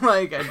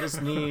 I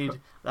just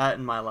need that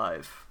in my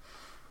life.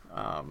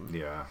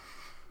 Yeah.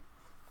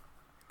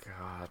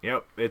 God.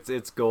 Yep,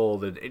 it's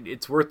gold, and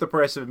it's worth the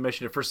price of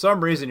admission. If for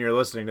some reason you're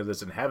listening to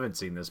this and haven't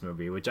seen this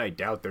movie, which I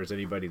doubt there's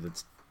anybody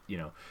that's,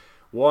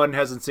 one,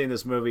 hasn't seen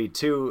this movie,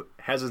 two,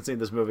 hasn't seen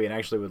this movie and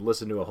actually would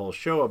listen to a whole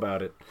show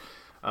about it.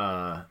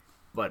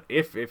 But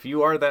if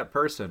you are that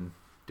person,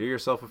 do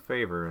yourself a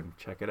favor and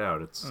check it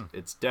out.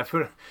 It's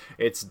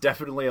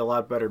definitely a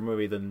lot better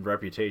movie than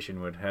Reputation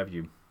would have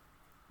you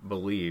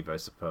believe, I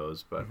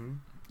suppose. But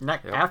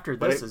After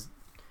this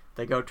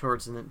they go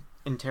towards an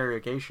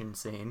interrogation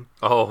scene.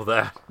 Oh,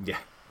 that. Yeah.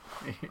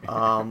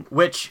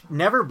 Which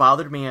never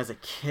bothered me as a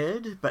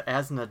kid, but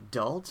as an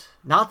adult,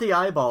 not the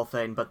eyeball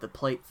thing, but the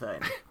plate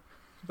thing.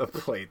 The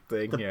plate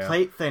thing, The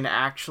plate thing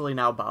actually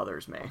now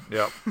bothers me.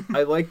 Yep.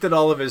 I like that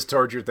all of his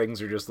torture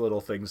things are just little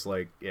things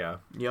like,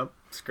 Yep.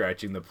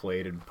 scratching the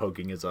plate and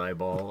poking his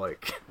eyeball.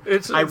 Like,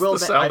 It's the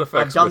sound effects.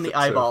 I've done with the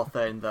it, eyeball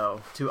thing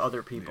though to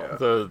other people.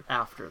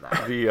 After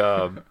that,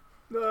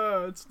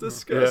 no, it's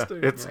disgusting.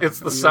 It's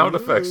the sound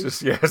effects.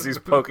 Just as he's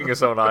poking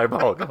his own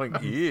eyeball, going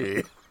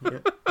yeah.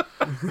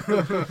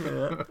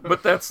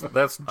 But that's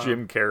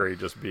Jim Carrey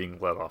just being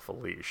let off a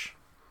leash.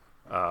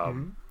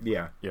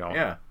 Yeah.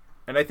 Yeah.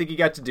 And I think he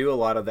got to do a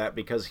lot of that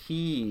because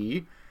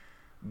he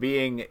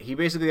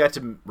basically got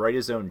to write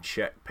his own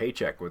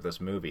paycheck with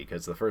this movie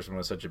because the first one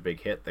was such a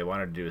big hit. They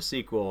wanted to do a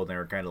sequel, and they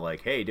were kind of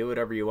like, hey, do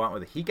whatever you want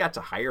with it. He got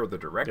to hire the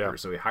director,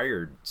 so he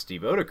hired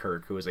Steve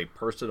Odekirk, who is a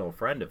personal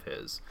friend of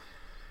his.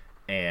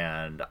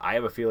 And I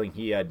have a feeling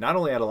he had not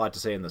only had a lot to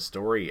say in the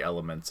story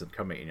elements and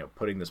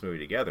putting this movie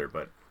together,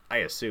 but I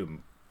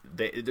assume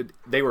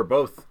they were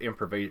both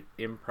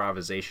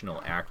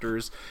improvisational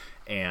actors,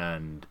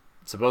 and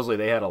supposedly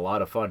they had a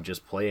lot of fun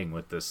just playing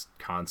with this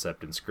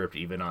concept and script.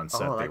 Even on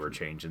set, they were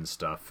changing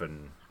stuff,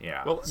 and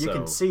well, you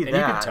can see that. You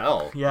can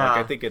tell. Yeah,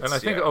 I think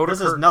Odekirk, this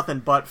is nothing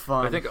but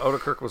fun. I think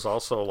Odekirk was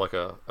also like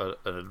an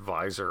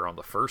advisor on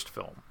the first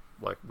film,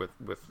 like with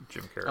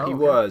Jim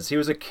Carrey. He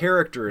was a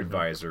character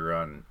advisor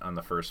on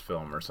the first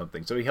film or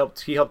something. So he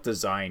helped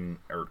design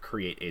or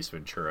create Ace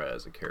Ventura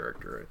as a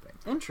character, I think.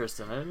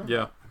 Interesting. I didn't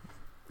know.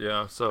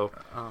 Yeah. So,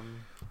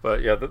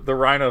 but yeah, the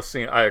rhino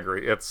scene. I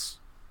agree.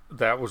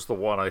 That was the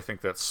one I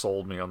think that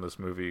sold me on this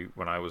movie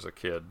when I was a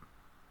kid.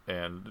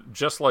 And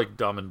just like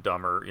Dumb and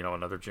Dumber,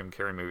 another Jim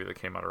Carrey movie that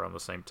came out around the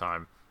same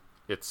time,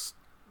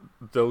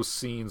 those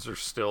scenes are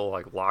still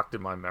like locked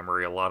in my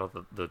memory. A lot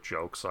of the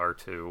jokes are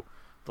too,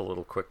 the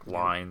little quick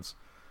lines,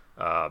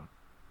 all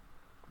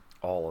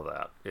of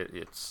that.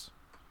 It's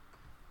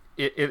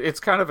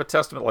kind of a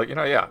testament, like,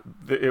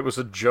 it was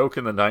a joke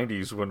in the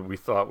 90s when we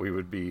thought we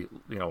would be,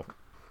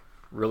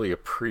 really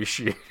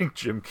appreciating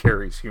Jim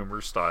Carrey's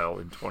humor style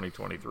in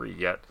 2023,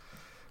 yet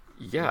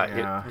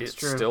it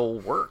still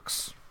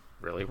works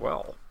really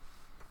well.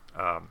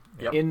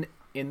 In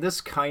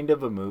this kind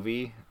of a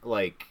movie,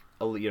 like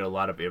a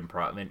lot of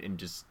improv and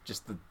just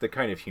the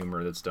kind of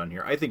humor that's done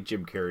here, I think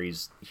Jim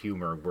Carrey's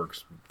humor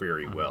works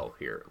very well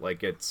here.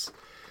 Like, it's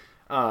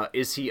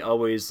is he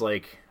always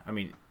like, I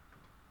mean,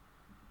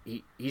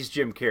 he's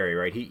Jim Carrey,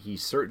 right? He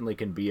certainly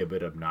can be a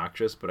bit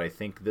obnoxious, but I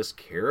think this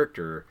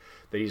character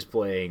that he's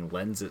playing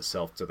lends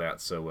itself to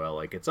that so well.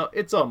 Like,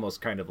 it's almost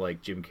kind of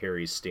like Jim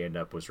Carrey's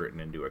stand-up was written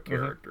into a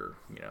character,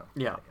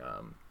 Yeah.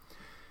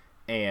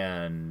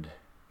 And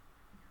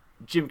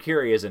Jim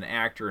Carrey as an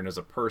actor and as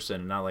a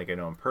person, not like I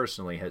know him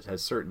personally,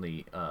 has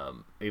certainly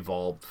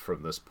evolved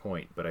from this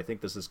point. But I think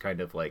this is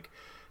kind of like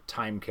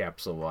time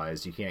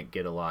capsule-wise. You can't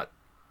get a lot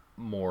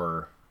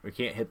more. We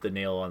can't hit the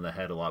nail on the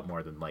head a lot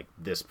more than like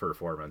this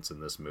performance in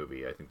this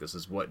movie. I think this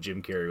is what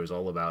Jim Carrey was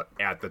all about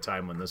at the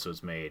time when this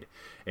was made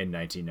in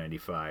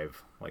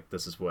 1995. Like,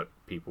 this is what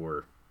people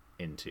were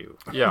into.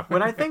 Yeah.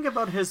 When I think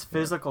about his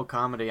physical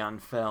comedy on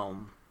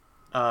film,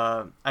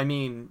 I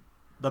mean,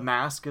 The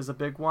Mask is a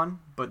big one,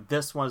 but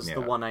this was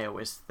the one I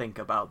always think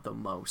about the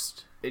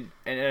most. And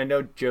I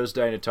know Joe's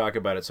dying to talk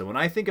about it. So when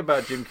I think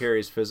about Jim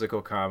Carrey's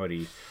physical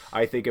comedy,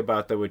 I think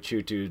about the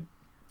Wachutu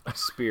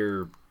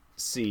spear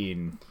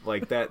scene.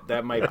 Like,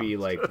 that might be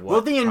like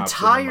what the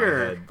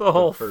entire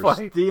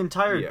fight, the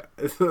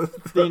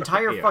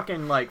entire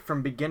fucking, like,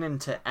 from beginning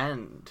to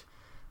end,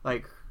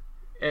 like,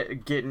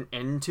 getting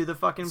into the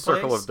fucking place,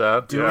 Circle of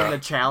Death, doing the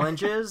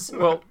challenges.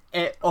 Well,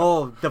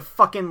 the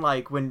fucking,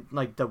 like, when,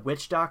 like, the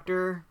witch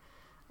doctor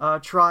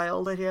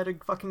trial that he had to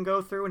fucking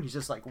go through, and he's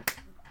just like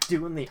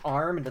doing the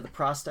arm into the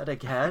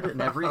prosthetic head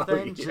and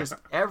everything. Just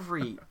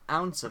every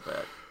ounce of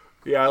it.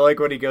 Yeah, I like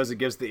when he goes and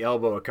gives the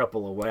elbow a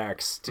couple of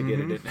whacks to get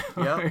it in.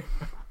 Yep.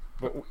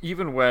 But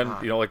even when,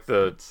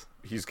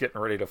 he's getting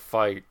ready to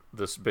fight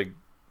this big,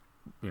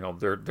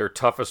 their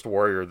toughest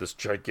warrior, this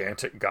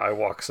gigantic guy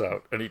walks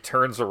out, and he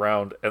turns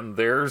around, and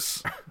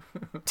there's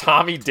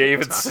Tommy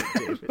Davidson,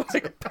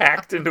 like,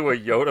 packed into a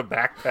Yoda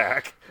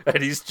backpack,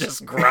 and he's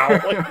just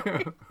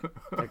growling.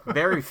 Like,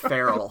 very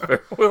feral.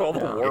 With all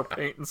the war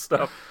paint and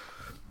stuff.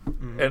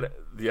 And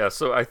yeah,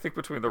 so I think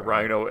between the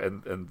rhino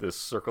and this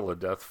Circle of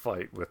Death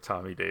fight with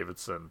Tommy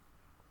Davidson,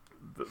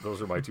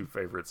 those are my two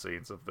favorite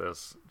scenes of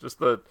this.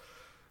 Just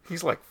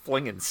he's like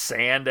flinging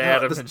sand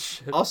at him and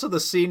shit. Also, the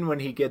scene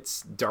when he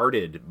gets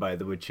darted by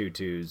the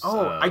Wachutus.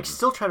 I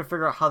still try to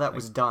figure out how that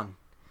was done.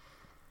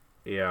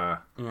 Yeah.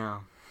 Yeah.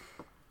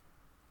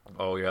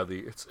 Oh yeah,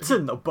 it's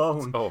in the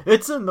bone. Oh.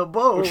 It's in the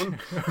bone.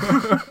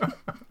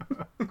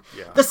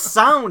 Yeah. The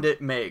sound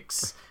it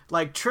makes,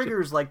 like,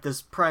 triggers, like,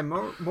 this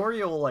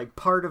primordial, like,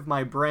 part of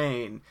my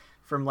brain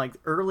from, like,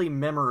 early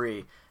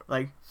memory.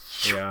 Like,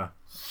 yeah.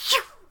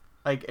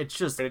 Like, it's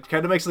just... It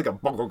kind of makes like a...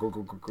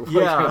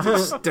 Yeah. It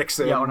sticks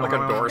in like a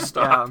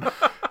doorstop. Yeah.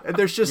 And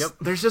there's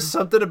just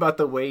something about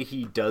the way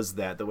he does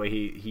that, the way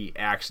he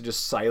acts,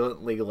 just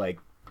silently like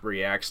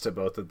reacts to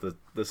both of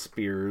the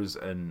spears,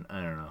 and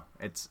I don't know.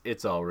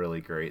 It's all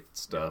really great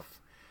stuff.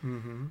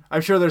 Mm-hmm.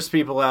 I'm sure there's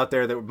people out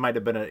there that might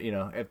have been,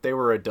 if they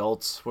were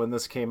adults when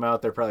this came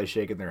out, they're probably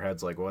shaking their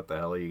heads like, what the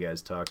hell are you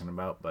guys talking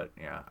about? But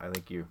yeah, I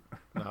think you...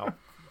 No.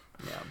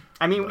 Yeah.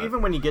 I mean,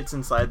 even when he gets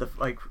inside,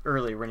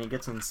 earlier when he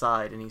gets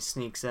inside and he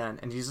sneaks in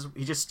and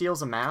he just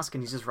steals a mask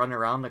and he's just running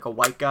around like a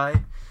white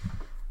guy,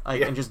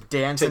 and just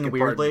dancing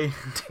weirdly.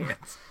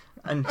 Dance.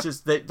 And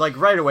just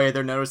right away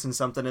they're noticing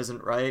something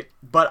isn't right.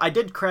 But I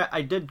did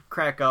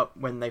crack up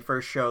when they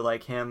first show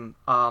like him.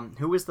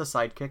 Who was the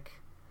sidekick?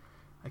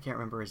 I can't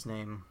remember his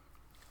name.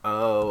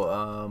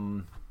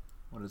 Oh,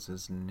 what is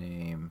his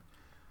name?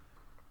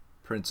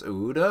 Prince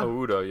Uda?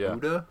 Uda,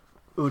 yeah.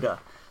 Uda.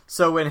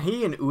 So when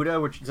he and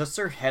Uda, just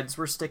their heads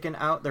were sticking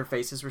out, their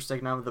faces were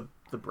sticking out of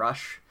the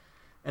brush,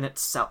 and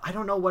I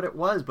don't know what it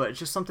was, but it's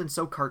just something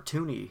so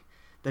cartoony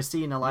to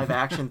see in a live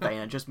action thing.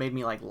 It just made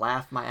me like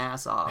laugh my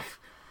ass off.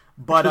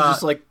 But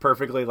just like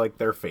perfectly like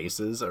their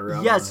faces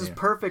around. Yes, just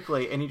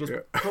perfectly, and he just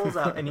pulls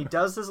out and he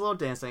does this little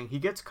dancing. He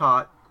gets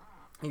caught.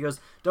 He goes,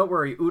 "Don't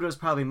worry, Uda's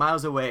probably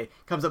miles away."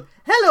 Comes up,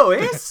 "Hello,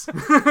 Ace."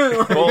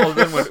 Well,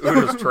 then when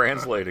Uda's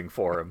translating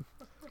for him,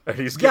 and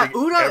he's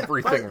getting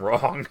everything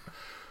wrong.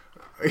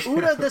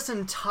 Uda,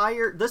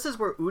 this is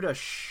where Uda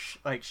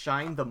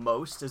shined the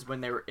most, is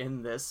when they were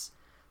in this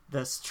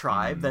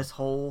tribe, this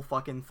whole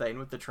fucking thing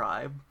with the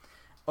tribe.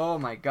 Oh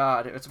my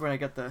god, it's when I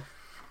get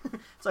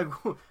it's like,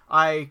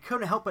 I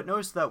couldn't help but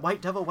notice that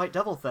white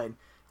devil thing.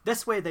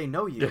 This way they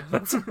know you. Yeah,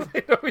 that's how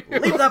they know you.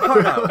 Leave that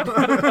part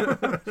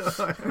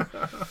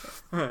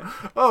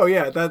out. Oh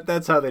yeah,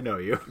 that's how they know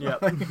you. Yep.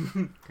 Oh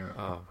my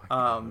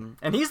god.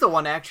 And he's the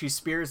one that actually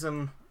spears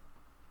him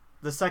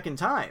the second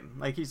time.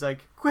 Like, he's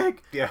like,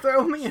 "Quick,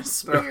 throw me a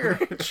spear."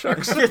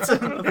 Chucks gets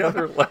him on the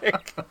other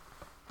leg.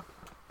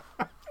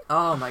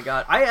 Oh my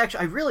god.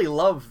 I really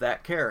love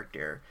that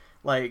character.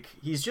 Like,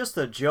 he's just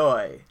a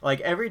joy.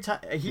 Like, every time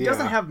he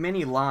doesn't have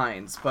many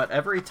lines, but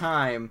every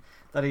time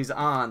that he's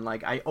on,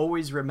 like, I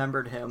always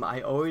remembered him.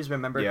 I always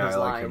remembered his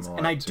lines,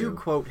 and I do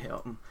quote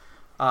him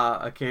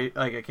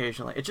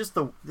occasionally. It's just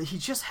he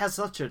just has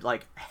such a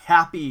like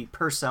happy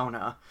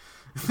persona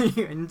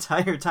the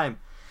entire time.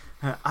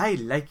 "I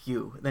like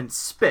you," then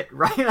spit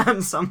right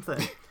on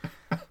something.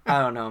 I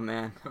don't know,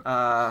 man.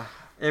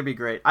 It'd be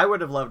great. I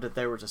would have loved it.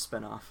 There was a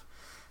spinoff.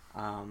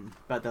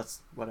 But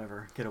that's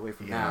whatever. Get away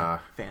from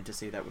that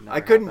fantasy. That would never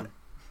happen.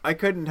 I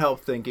couldn't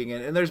help thinking,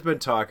 and there's been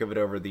talk of it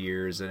over the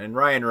years, and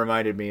Ryan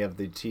reminded me of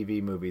the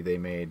TV movie they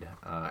made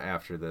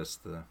after this,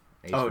 the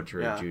Ace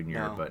Ventura Jr.,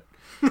 no. But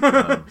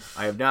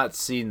I have not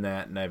seen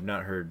that, and I have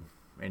not heard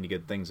any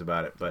good things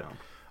about it, but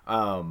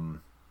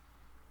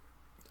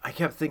I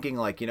kept thinking,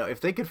 like,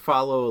 if they could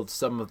follow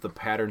some of the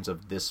patterns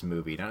of this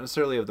movie, not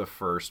necessarily of the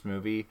first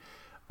movie,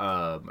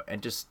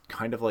 and just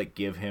kind of like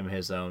give him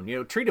his own,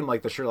 treat him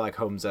like the Sherlock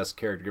Holmes-esque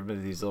character, give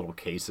him these little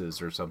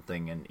cases or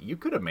something, and you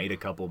could have made a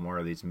couple more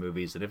of these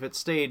movies, and if it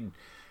stayed,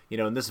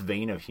 in this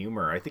vein of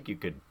humor, I think you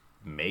could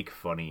make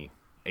funny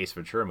Ace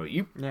Ventura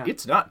movie.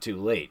 It's not too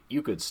late.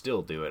 You could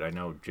still do it. I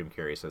know Jim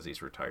Carrey says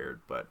he's retired,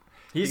 but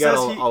he got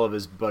all of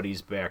his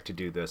buddies back to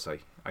do this. I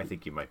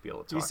think you might be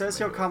able to talk. He says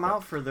he'll come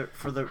out for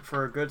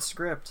a good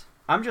script.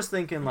 I'm just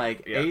thinking,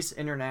 like, Ace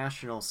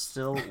International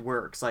still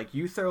works. Like,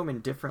 you throw him in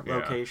different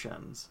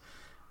locations.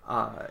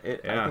 I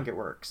think it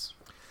works.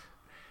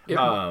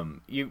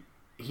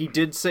 He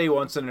did say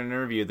once in an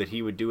interview that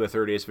he would do a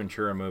third Ace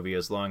Ventura movie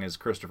as long as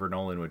Christopher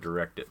Nolan would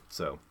direct it.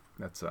 So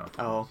that's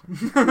Oh.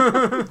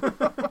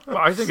 Well,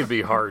 I think it'd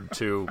be hard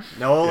to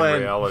Nolan.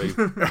 in reality.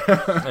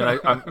 And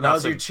I'm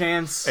not saying your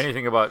chance.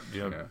 anything about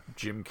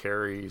Jim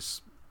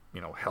Carrey's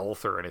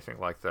health or anything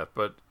like that,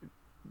 but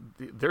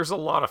there's a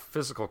lot of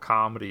physical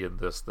comedy in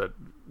this that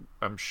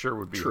I'm sure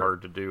would be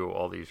hard to do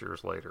all these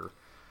years later.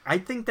 I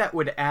think that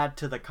would add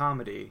to the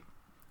comedy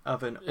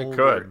of an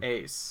older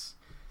Ace.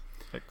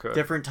 It could.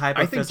 Different type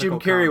of physical I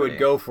think Jim Carrey comedy. would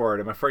go for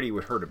it. I'm afraid he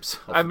would hurt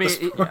himself. I mean,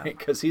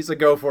 because he's a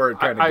go for it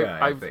kind of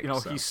guy. I think,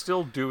 he's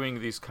still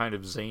doing these kind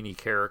of zany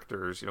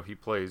characters. He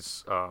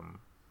plays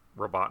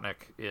Robotnik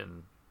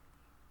in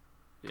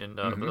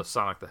the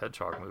Sonic the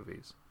Hedgehog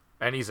movies,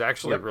 and he's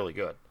actually really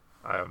good.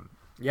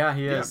 Yeah,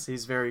 he is.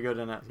 He's very good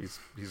in it.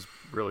 He's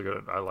really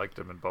good. I liked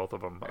him in both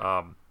of them.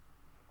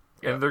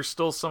 And there's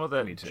still some of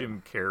that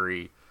Jim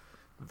Carrey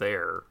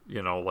there.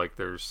 Like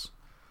there's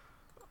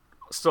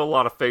still a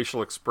lot of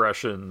facial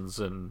expressions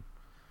and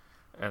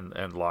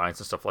lines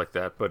and stuff like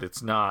that, but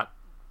it's not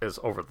as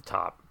over the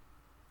top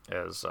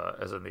as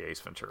in the Ace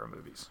Ventura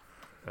movies.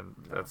 And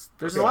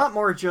there's a lot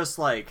more just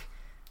like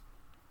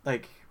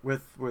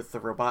with the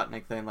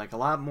Robotnik thing, like a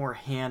lot more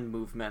hand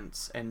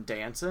movements and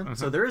dancing. Mm-hmm.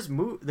 So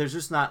there's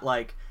just not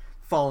like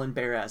falling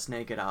bare ass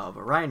naked out of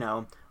a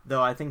rhino,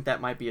 though I think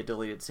that might be a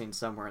deleted scene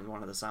somewhere in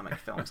one of the Sonic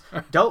films.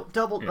 Don't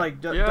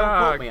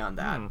quote me on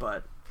that,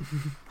 but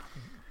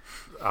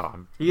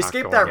he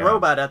escaped that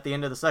robot at the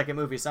end of the second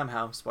movie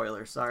somehow.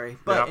 Spoilers, sorry.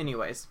 But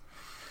anyways.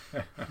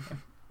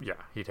 Yeah,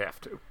 he'd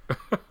have to.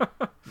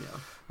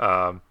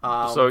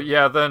 Yeah. So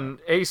yeah, then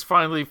Ace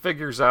finally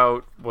figures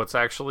out what's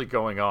actually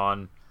going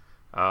on.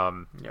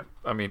 Yep.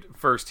 I mean,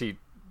 first he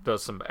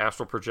does some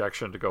astral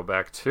projection to go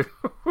back to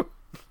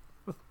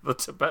the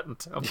Tibetan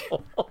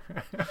temple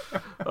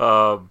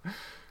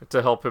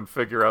to help him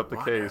figure out the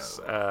case.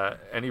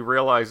 And he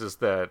realizes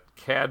that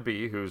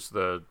Cadby, who's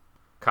the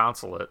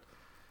consulate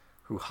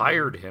who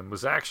hired him,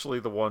 was actually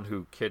the one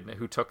who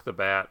took the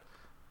bat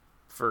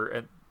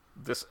and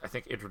this, I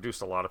think,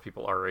 introduced a lot of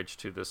people our age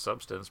to this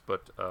substance,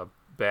 but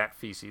bat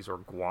feces or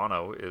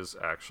guano is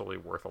actually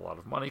worth a lot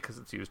of money because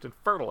it's used in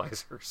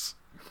fertilizers.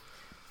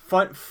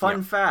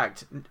 Fun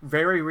fact,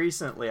 very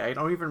recently, I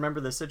don't even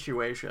remember the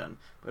situation,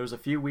 but it was a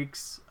few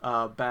weeks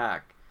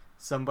back,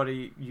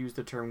 somebody used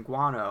the term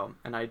guano,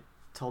 and I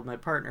told my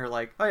partner,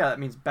 like, oh yeah, that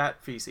means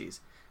bat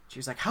feces.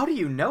 She's like, how do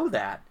you know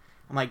that?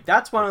 I'm like,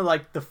 that's one of,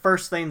 like, the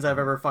first things I've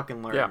ever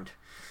fucking learned.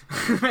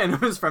 Yeah. And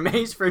it was from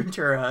Ace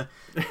Ventura.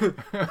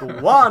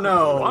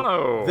 Guano.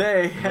 Guano.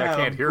 They have I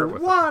can't hear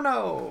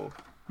guano.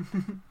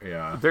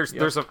 Yeah. There's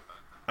a.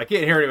 I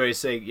can't hear anybody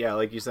say, yeah,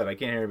 like you said, I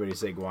can't hear anybody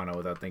say guano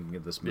without thinking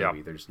of this movie.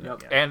 Yeah. There's no,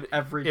 Yep. yeah. And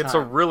every it's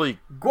time. a really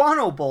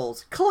Guano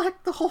bowls.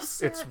 Collect the whole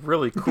set. It's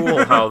really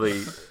cool how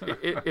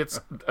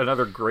it's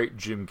another great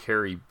Jim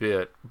Carrey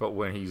bit, but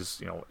when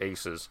he's,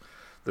 Aces,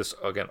 this,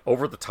 again,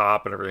 over the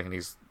top and everything, and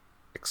he's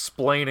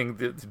explaining,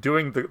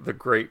 doing the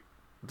great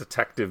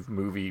detective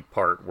movie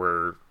part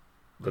where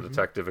the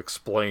detective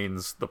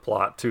explains the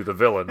plot to the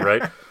villain,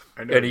 right?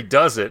 And he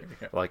does it,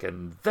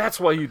 and that's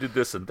why you did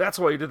this, and that's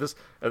why you did this,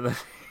 and then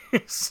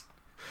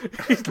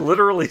he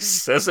literally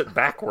says it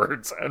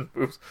backwards and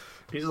moves.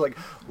 He's like,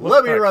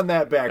 let me run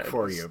that back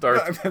for you.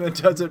 And it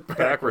does it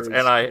backwards.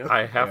 And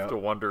I have to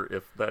wonder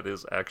if that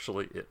is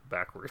actually it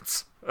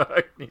backwards.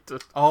 I need to.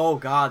 Oh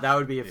god, that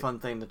would be a fun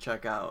thing to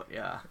check out.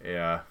 Yeah.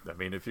 Yeah. I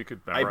mean, if you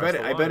could. I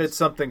bet it's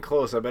something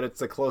close. I bet it's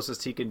the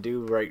closest he can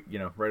do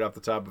right off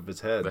the top of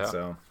his head. Yeah.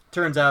 So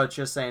turns out it's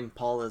just saying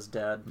Paul is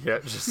dead. Yeah.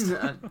 Just.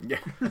 Yeah.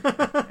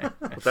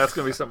 But that's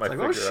gonna be something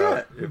I figure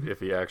out if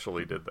he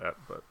actually did that.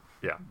 But.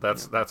 Yeah,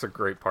 that's a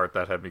great part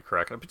that had me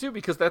cracking up too,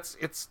 because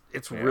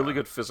it's really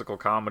good physical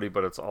comedy,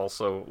 but it's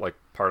also like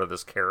part of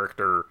this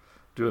character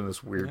doing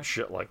this weird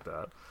shit like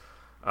that.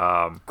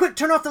 Quick,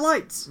 turn off the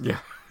lights. Yeah,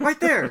 right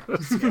there.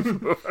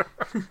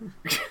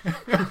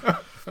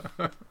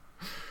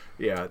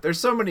 Yeah, there's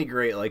so many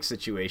great like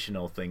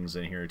situational things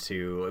in here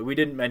too. We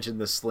didn't mention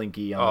the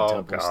slinky on the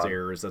temple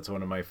stairs. That's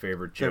one of my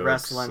favorite jokes. The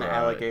wrestling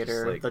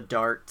alligator, the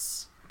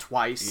darts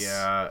twice.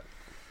 Yeah.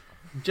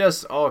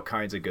 Just all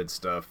kinds of good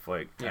stuff.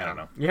 Like, I don't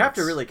know. You have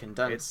to really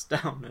condense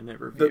down in a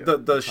review.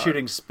 The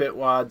shooting spit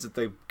wads at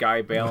the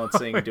guy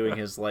balancing, doing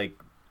his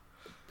like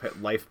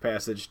life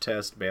passage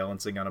test,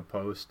 balancing on a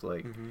post.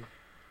 Like,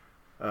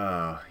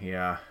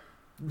 yeah.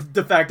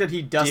 The fact that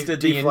he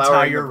dusted the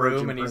entire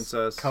room and he's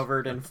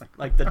covered in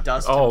like the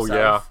dust himself.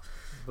 Yeah.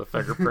 The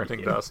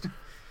fingerprinting dust.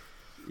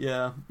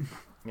 Yeah.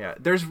 Yeah,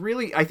 there's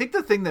really, I think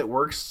the thing that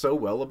works so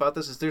well about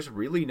this is there's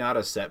really not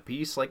a set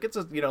piece. Like, it's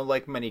a,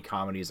 like many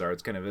comedies are,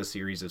 it's kind of a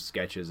series of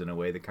sketches in a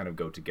way that kind of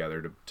go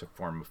together to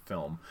form a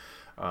film.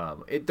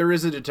 There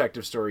is a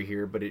detective story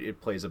here, but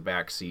it plays a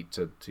backseat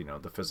to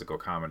the physical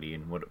comedy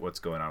and what's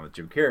going on with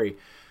Jim Carrey.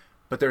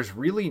 But there's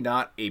really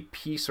not a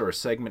piece or a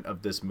segment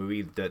of this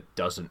movie that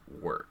doesn't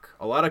work.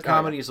 A lot of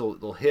comedies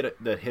will hit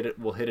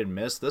and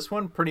miss. This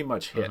one pretty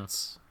much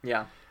hits.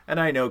 Yeah. And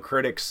I know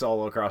critics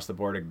all across the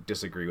board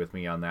disagree with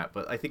me on that,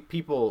 but I think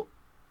people,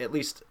 at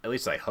least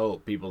I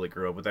hope, people that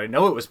grew up with it, I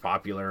know it was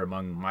popular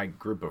among my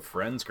group of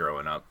friends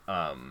growing up,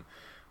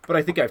 but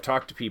I think I've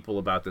talked to people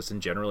about this,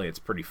 and generally it's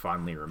pretty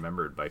fondly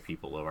remembered by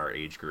people of our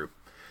age group.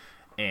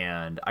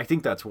 And I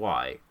think that's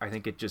why. I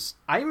think it just...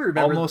 I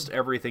remember almost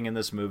everything in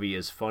this movie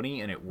is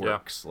funny, and it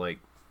works. Yeah. Like,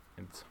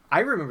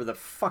 I remember the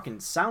fucking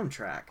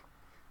soundtrack.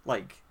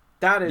 Like...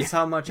 That is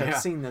how much I've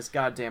seen this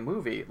goddamn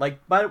movie.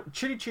 Like, by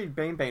Chitty Chitty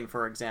Bang Bang,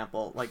 for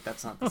example, like,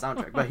 that's not the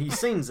soundtrack, but he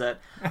sings it.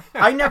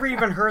 I never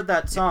even heard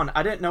that song.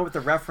 I didn't know what the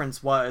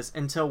reference was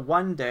until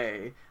one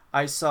day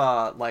I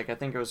saw, like, I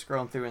think I was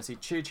scrolling through and see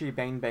Chitty Chitty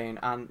Bang Bang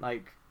on,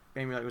 like,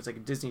 maybe it was like a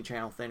Disney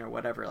Channel thing or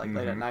whatever, like,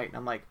 late at night, and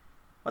I'm like,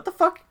 what the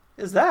fuck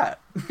is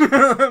that?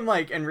 I'm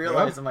like, and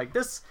realized, I'm like,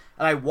 this,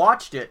 and I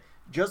watched it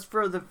just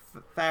for the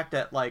fact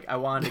that, like, I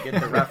wanted to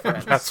get the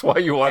reference. That's why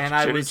you watched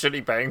Chitty Chitty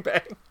Bang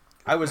Bang?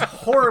 I was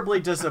horribly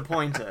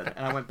disappointed,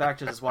 and I went back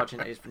to just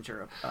watching Ace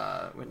Ventura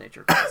when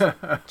nature calls.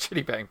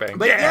 Chitty Bang Bang.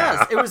 But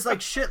yes, it was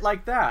like shit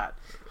like that.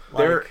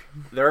 Like,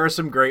 there are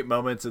some great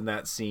moments in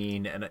that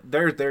scene, and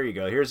there you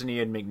go. Here's an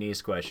Ian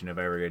McNeice question if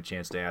I ever get a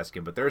chance to ask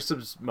him. But there are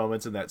some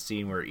moments in that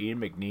scene where Ian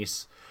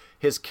McNeice,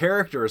 his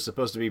character is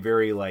supposed to be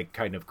very like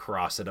kind of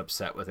cross and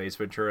upset with Ace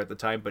Ventura at the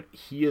time, but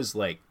he is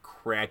like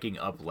cracking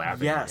up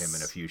laughing at him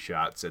in a few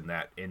shots in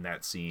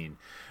that scene.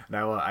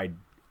 Now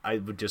I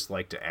would just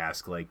like to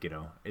ask, like,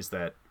 is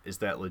that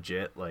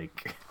legit?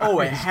 Like, oh,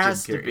 it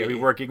has to be. Are we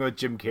working with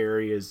Jim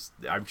Carrey?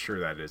 I'm sure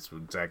that is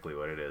exactly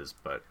what it is,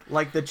 but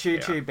like the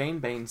Chee Bang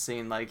Bang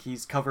scene, like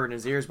he's covering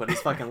his ears, but he's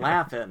fucking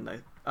laughing.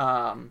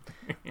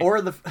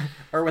 Or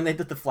when they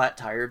did the flat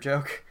tire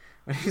joke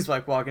when he's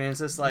like walking in, it's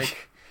just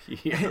like,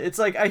 it's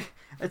like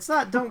it's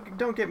not.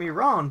 Don't get me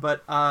wrong,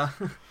 but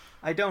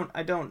I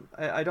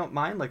don't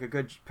mind like a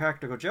good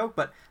practical joke,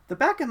 but the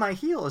back of my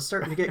heel is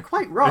starting to get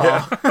quite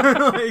raw,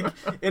 like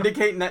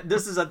indicating that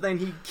this is a thing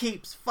he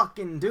keeps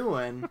fucking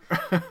doing.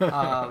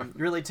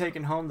 Really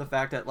taking home the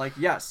fact that, like,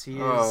 yes, he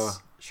is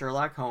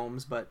Sherlock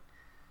Holmes, but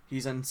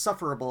he's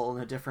insufferable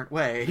in a different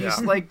way. He's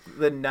like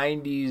the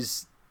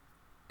 90s.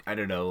 I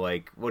don't know,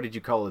 like, what did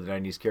you call the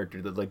 90s character?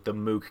 Like the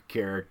Mook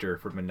character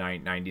from the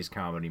 90s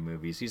comedy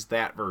movies. He's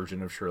that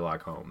version of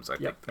Sherlock Holmes. I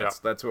think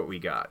that's what we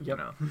got.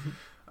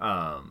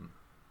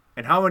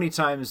 And how many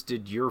times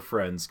did your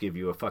friends give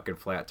you a fucking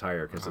flat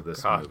tire because of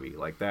this movie?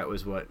 Like, that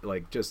was what,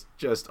 like, just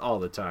all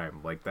the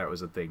time. Like, that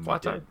was a thing you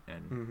did.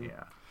 And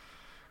yeah,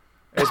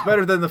 it's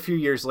better than the few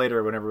years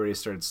later when everybody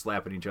started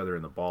slapping each other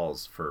in the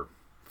balls for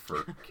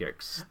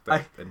kicks.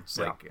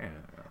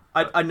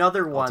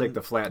 Another one. I'll take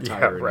the flat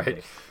tire. Yeah,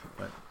 right.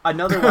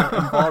 Another one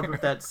involved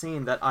with that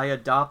scene that I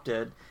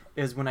adopted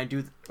is when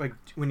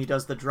when he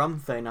does the drum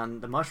thing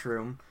on the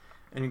mushroom.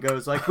 And he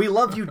goes like, "We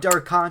love you,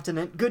 Dark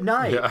Continent. Good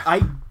night." Yeah.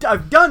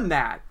 I've done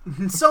that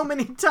so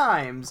many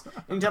times.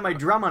 Anytime I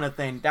drum on a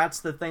thing, that's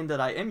the thing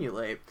that I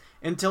emulate.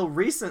 Until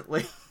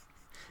recently,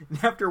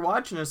 after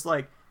watching this,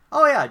 like,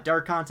 oh yeah,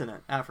 Dark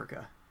Continent,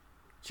 Africa.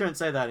 Shouldn't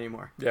say that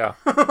anymore. Yeah.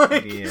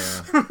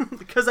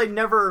 Because I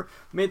never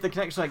made the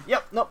connection. Like,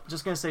 yep, nope,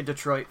 just gonna say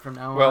Detroit from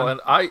now on. Well,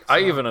 and I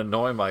even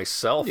annoy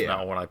myself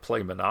now when I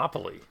play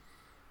Monopoly.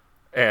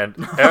 And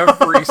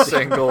every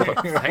single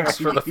thanks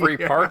for the free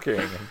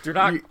parking. Do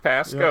not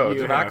pass go.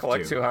 Do not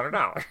collect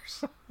 $200.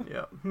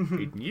 Yeah.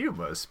 You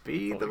must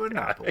be the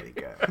Monopoly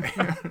guy.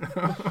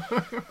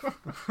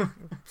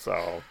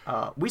 So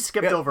we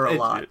skipped over a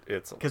lot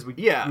because we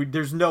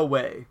there's no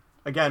way.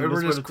 Again,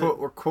 we're just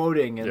we're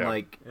quoting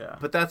and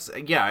but that's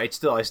I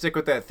stick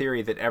with that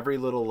theory that every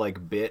little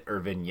like bit or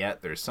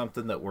vignette, there's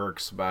something that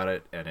works about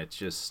it, and it's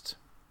just,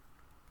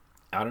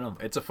 I don't know.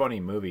 It's a funny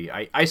movie.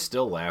 I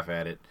still laugh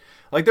at it.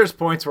 Like, there's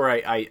points where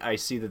I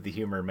see that the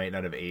humor might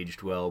not have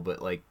aged well, but,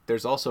 like,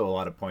 there's also a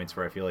lot of points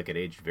where I feel like it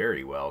aged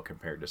very well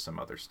compared to some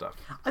other stuff.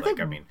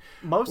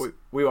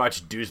 We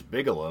watched Deuce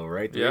Bigalow,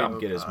 right? They didn't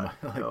get as much.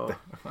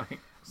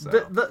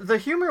 The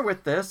humor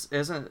with this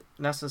isn't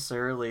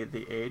necessarily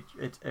the age.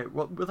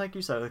 Like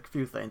you said, a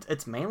few things.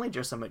 It's mainly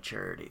just a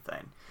maturity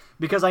thing.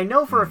 Because I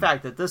know for a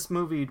fact that this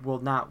movie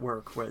will not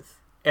work with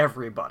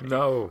everybody.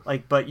 No.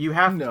 Like, but you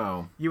have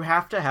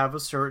to have a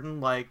certain,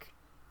 like,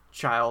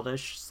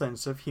 childish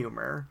sense of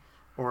humor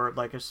or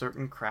like a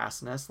certain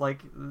crassness, like,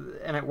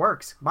 and it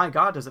works. My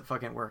God, does it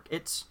fucking work.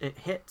 It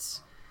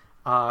hits.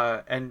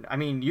 And I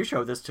mean, you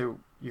showed this to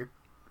your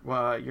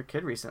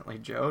kid recently,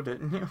 Joe,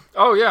 didn't you?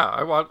 Oh yeah,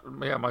 I watched.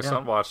 Yeah, my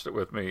son watched it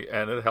with me,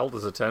 and it held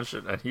his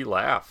attention, and he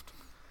laughed.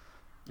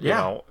 You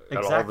know,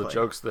 at all the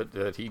jokes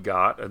that he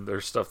got, and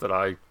there's stuff that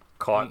I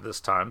caught this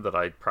time that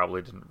I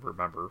probably didn't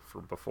remember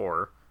from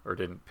before or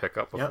didn't pick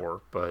up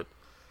before, but.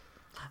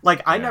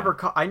 Like, I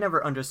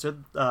never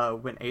understood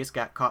when Ace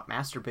got caught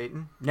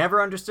masturbating.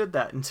 Never understood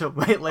that until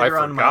later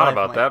on in my life. I forgot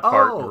about that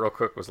part. Real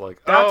quick, was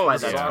like, that's why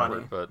that's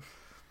funny. But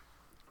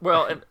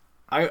and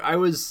I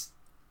was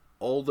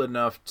old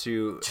enough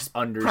to just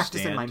understand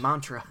practicing my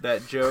mantra.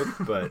 That joke,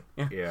 but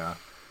yeah.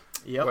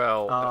 Yep.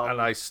 Well,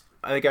 and I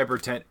think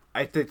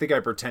I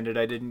pretended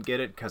I didn't get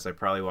it because I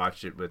probably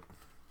watched it with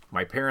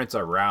my parents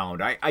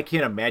around. I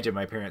can't imagine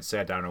my parents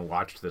sat down and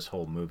watched this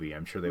whole movie.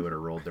 I'm sure they would have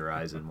rolled their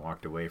eyes and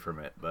walked away from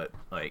it. But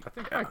like, I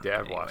think my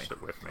dad watched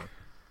it with me.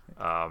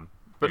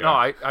 But no,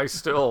 I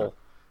still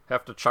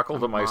have to chuckle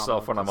to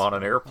myself when I'm on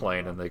an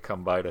airplane and they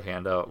come by to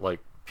hand out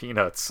like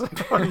peanuts.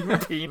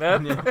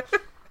 Peanut.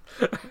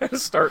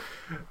 Start.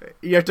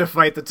 You have to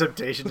fight the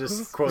temptation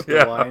to quote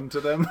the line to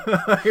them.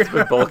 It's a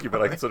bit bulky,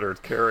 but I consider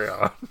it carry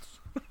on.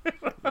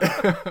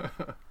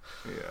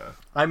 Yeah,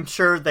 I'm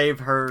sure they've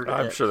heard.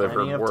 I'm sure they've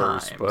heard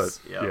worse, times.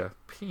 But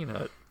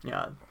peanut.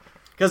 Yeah,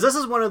 because this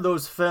is one of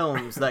those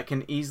films that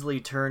can easily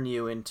turn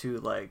you into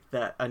like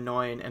that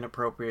annoying,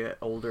 inappropriate,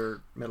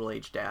 older,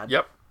 middle-aged dad.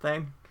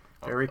 Thing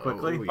very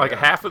quickly. Like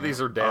half of these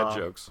are dad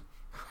jokes.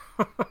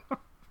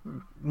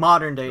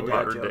 Modern day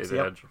dad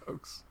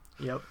jokes.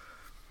 Yep.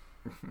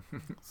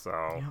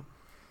 So,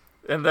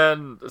 and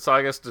then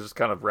I guess to just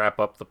kind of wrap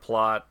up the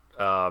plot.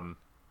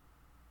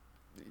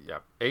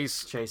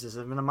 Ace chases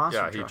him in a monster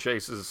truck. Yeah, he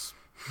chases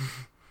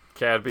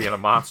Cadby in a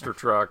monster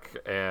truck,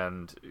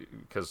 and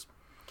because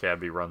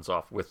Cadby runs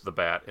off with the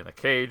bat in a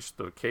cage,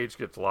 the cage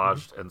gets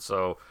lodged, and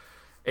so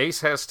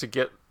Ace has to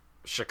get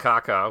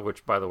Shikaka,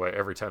 which, by the way,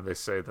 every time they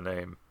say the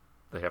name,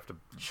 they have to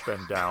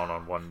bend down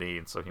on one knee,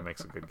 and so he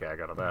makes a good gag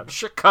out of that.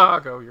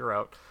 Chicago, you're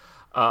out.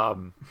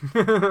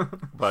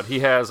 But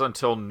he has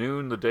until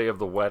noon the day of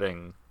the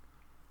wedding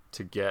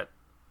to get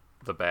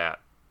the bat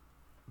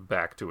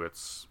back to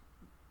its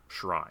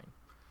shrine.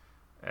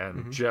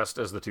 And just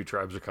as the two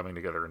tribes are coming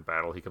together in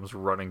battle, he comes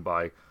running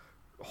by,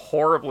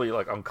 horribly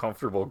like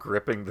uncomfortable,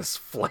 gripping this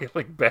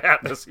flailing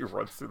bat as he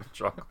runs through the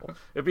jungle.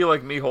 It'd be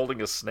like me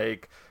holding a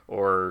snake,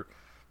 or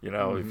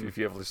if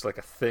you have just like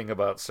a thing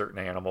about certain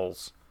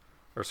animals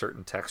or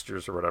certain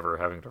textures or whatever,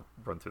 having to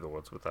run through the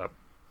woods with that.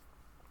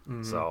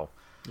 So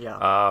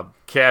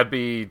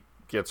Cadby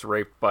gets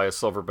raped by a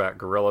silverback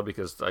gorilla,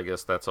 because I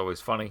guess that's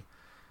always funny.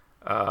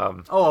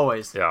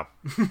 Always. Yeah.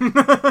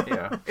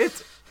 Yeah.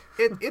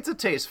 It's a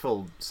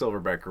tasteful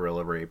silverback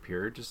gorilla rape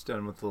here, just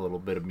done with a little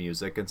bit of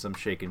music and some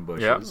shaking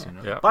bushes.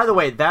 Yeah. By the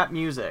way, that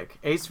music,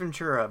 Ace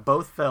Ventura,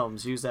 both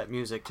films use that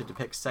music to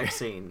depict sex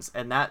scenes,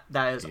 and that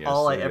is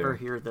all I ever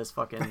hear this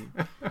fucking...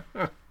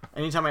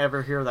 Anytime I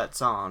ever hear that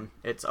song,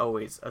 it's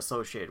always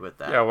associated with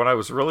that. Yeah, when I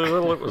was really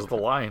little, it was The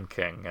Lion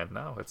King, and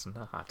now it's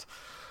not.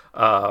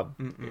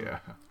 Yeah.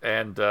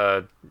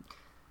 And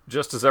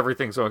just as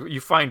everything's going,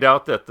 you find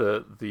out that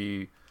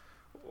the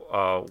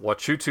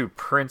Wachutu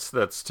prince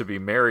that's to be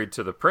married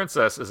to the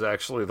princess is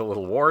actually the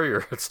little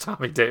warrior. It's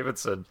Tommy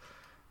Davidson.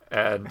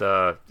 And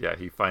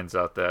he finds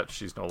out that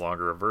she's no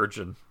longer a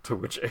virgin, to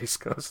which Ace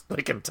goes,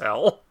 "They can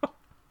tell."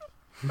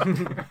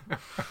 And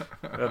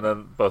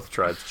then both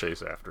tribes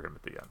chase after him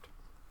at the end.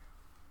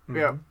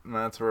 Yep, and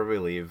that's where we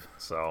leave.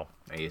 So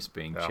Ace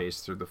being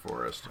chased through the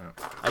forest. Yeah.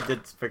 I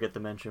did forget to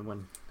mention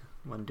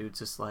when dude's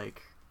just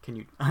like, "Can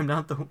you? I'm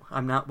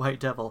not White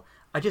Devil.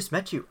 I just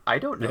met you. I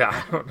don't know."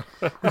 Yeah.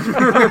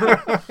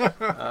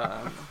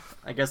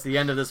 I guess the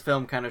end of this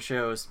film kind of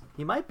shows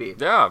he might be.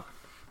 Yeah.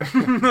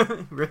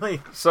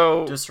 Really.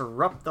 So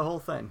disrupt the whole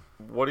thing.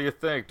 What do you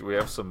think? Do we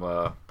have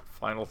some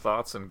final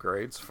thoughts and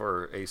grades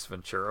for Ace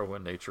Ventura: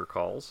 When Nature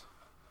Calls?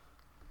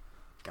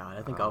 God,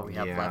 I think all we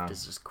have left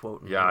is just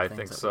quoting. Yeah, I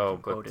think so.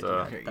 But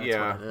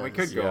we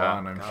could go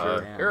on. I'm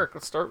sure. Eric,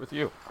 let's start with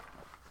you.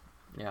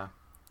 Yeah.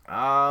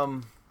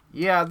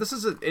 Yeah, this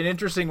is an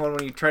interesting one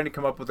when you're trying to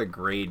come up with a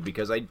grade,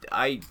 because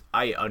I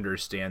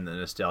understand that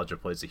nostalgia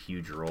plays a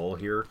huge role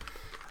here.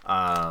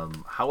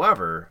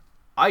 However,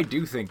 I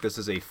do think this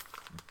is a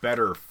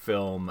better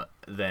film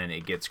than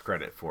it gets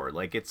credit for.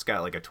 Like, it's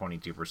got like a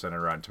 22% on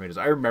Rotten Tomatoes.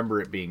 I remember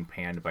it being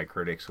panned by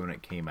critics when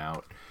it came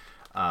out.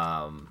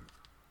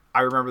 I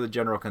remember the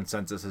general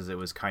consensus is it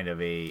was kind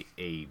of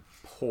a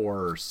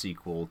poor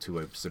sequel to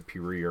a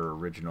superior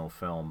original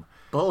film.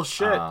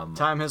 Bullshit.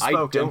 Time has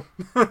spoken.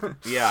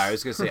 I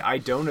was going to say, I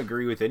don't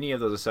agree with any of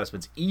those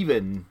assessments,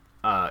 even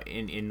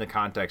in the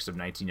context of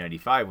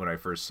 1995 when I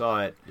first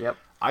saw it. Yep.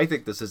 I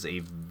think this is a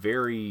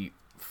very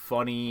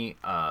funny,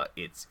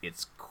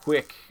 it's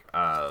quick,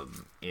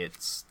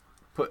 it's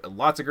put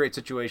lots of great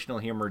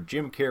situational humor.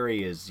 Jim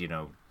Carrey is,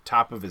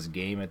 top of his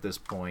game at this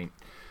point.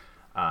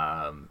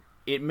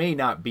 It may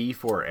not be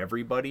for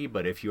everybody,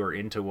 but if you're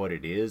into what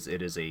it is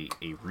a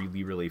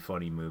really, really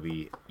funny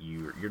movie.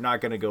 You're not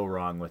going to go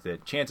wrong with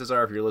it. Chances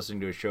are, if you're listening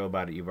to a show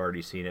about it, you've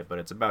already seen it, but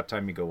it's about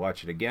time you go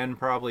watch it again,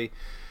 probably.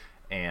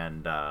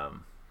 And,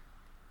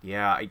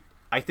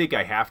 I think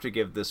I have to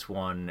give this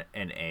one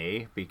an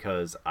A,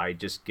 because I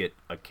just get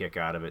a kick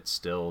out of it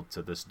still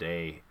to this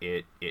day.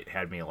 It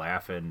had me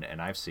laughing,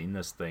 and I've seen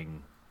this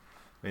thing.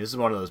 This is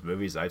one of those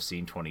movies I've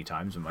seen 20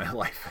 times in my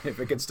life. If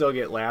it can still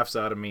get laughs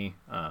out of me,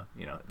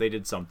 they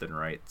did something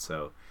right.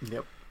 So,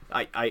 yep.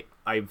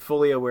 I'm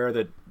fully aware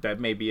that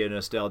may be a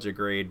nostalgia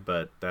grade,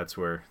 but that's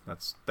where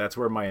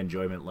my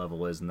enjoyment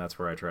level is, and that's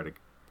where I try to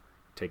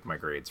take my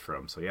grades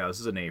from. So yeah,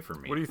 this is an A for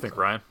me. What do you think,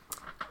 Ryan?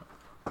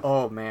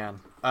 Oh man,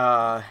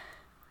 going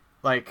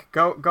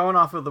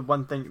off of the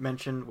one thing you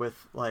mentioned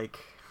with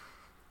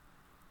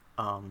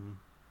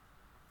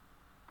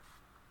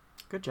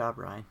good job,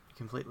 Ryan.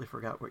 Completely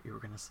forgot what you were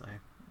going to say.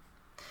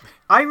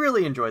 I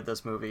really enjoyed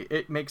this movie.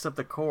 It makes up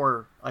the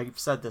core. I've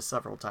said this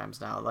several times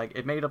now.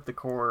 It made up the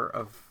core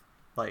of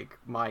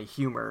my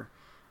humor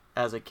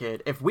as a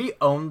kid. If we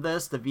owned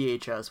this, the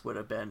VHS would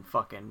have been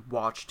fucking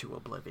watched to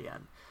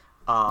oblivion.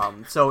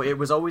 So it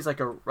was always like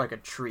a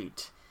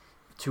treat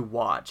to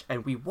watch,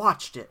 and we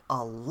watched it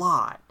a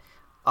lot.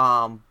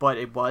 But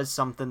it was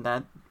something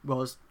that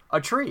was a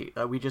treat.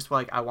 We just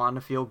I want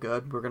to feel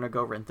good. We're gonna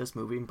go rent this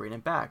movie and bring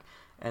it back.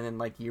 And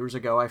then years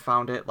ago, I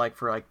found it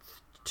for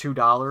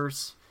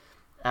 $2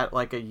 at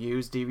a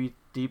used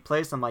DVD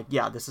place. I'm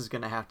yeah, this is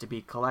gonna have to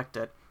be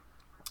collected.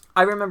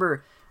 I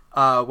remember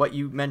what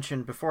you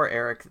mentioned before,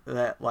 Eric,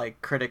 that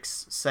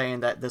critics saying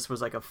that this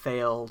was a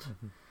failed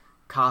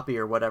copy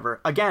or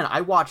whatever. Again,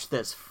 I watched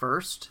this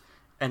first,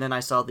 and then I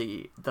saw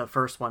the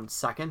first one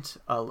second,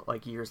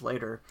 years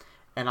later,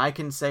 and I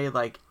can say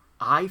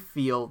I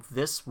feel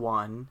this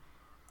one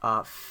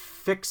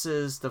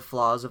fixes the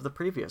flaws of the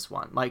previous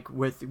one.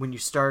 When you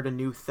start a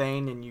new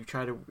thing and you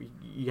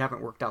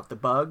haven't worked out the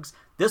bugs,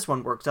 this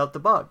one works out the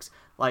bugs.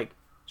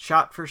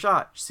 Shot for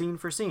shot, scene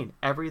for scene,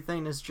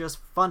 everything is just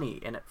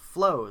funny and it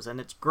flows and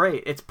it's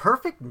great. It's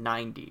perfect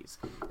 90s.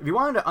 If you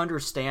wanted to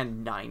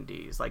understand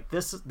 90s,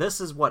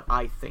 this is what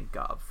I think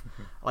of.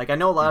 I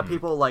know a lot of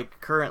people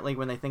currently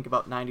when they think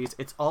about 90s,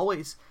 it's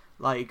always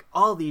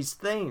all these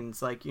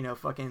things,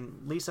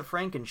 fucking Lisa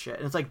Frank and shit.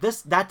 And it's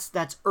this,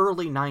 that's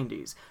early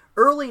 90s.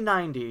 Early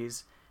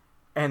 90s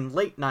and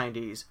late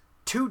 90s,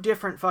 two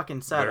different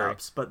fucking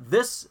setups. But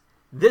this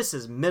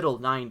is middle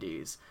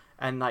 90s,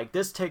 and like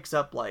this takes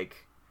up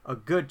like a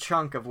good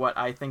chunk of what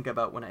I think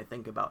about when I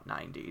think about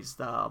 90s.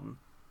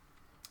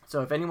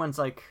 So if anyone's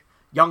like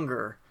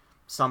younger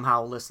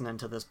somehow listening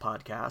to this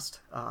podcast,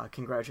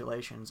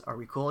 congratulations. Are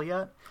we cool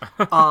yet?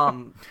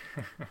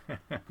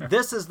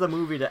 This is the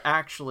movie to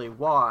actually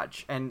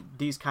watch, and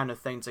these kind of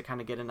things to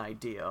kind of get an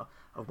idea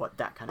of what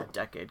that kind of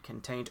decade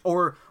contained,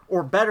 or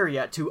better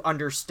yet, to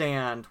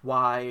understand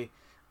why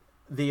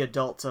the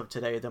adults of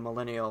today, the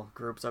millennial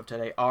groups of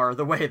today, are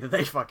the way that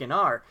they fucking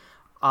are.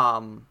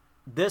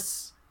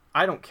 This,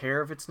 I don't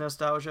care if it's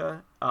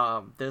nostalgia.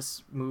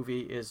 This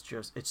movie is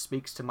just, it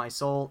speaks to my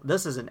soul.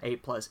 This is an A+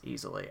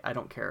 easily. I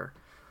don't care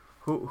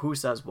who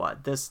says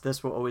what.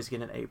 This will always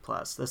get an A+.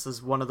 This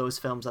is one of those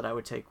films that I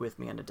would take with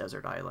me on a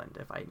desert island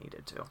if I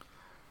needed to.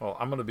 Well,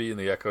 I'm going to be in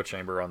the echo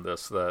chamber on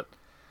this. That,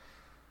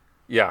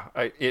 yeah,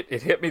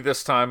 it hit me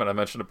this time, and I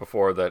mentioned it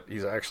before, that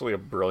he's actually a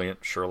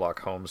brilliant Sherlock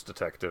Holmes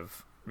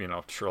detective,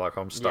 Sherlock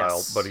Holmes style,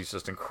 yes. But he's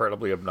just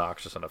incredibly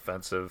obnoxious and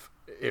offensive.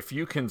 If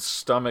you can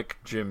stomach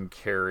Jim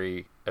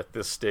Carrey at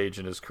this stage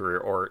in his career,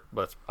 or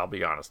I'll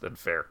be honest and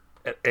fair,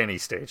 at any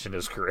stage in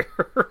his career,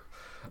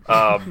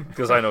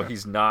 because I know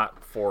he's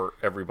not for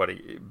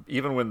everybody.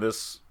 Even when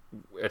this,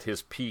 at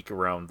his peak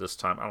around this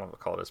time, I don't know if to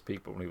call it his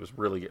peak, but when he was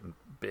really getting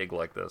big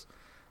like this,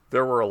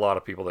 there were a lot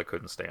of people that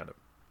couldn't stand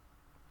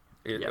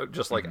him.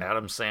 Just like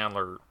Adam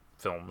Sandler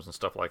films and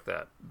stuff like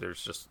that.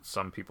 There's just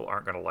some people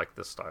aren't going to like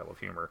this style of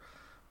humor.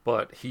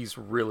 But he's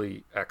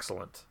really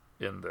excellent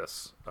in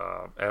this,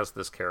 as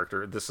this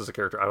character. This is a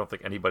character I don't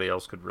think anybody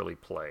else could really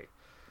play.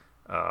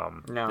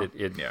 No.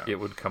 It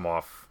would come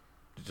off,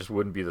 it just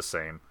wouldn't be the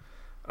same.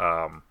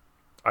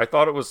 I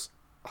thought it was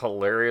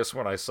hilarious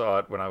when I saw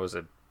it when I was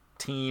a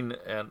teen,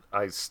 and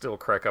I still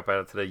crack up at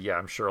it today. Yeah,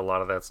 I'm sure a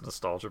lot of that's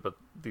nostalgia, but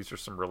these are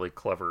some really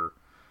clever,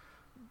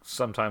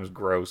 sometimes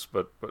gross,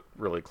 but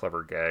really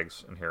clever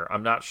gags in here.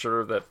 I'm not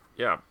sure that,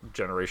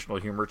 generational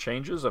humor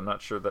changes. I'm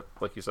not sure that,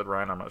 like you said,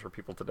 Ryan, I'm not sure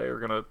people today are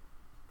going to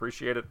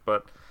appreciate it,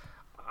 but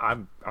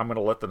I'm going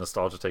to let the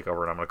nostalgia take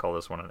over, and I'm going to call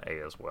this one an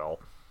A as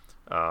well.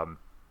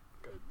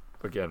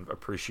 Again,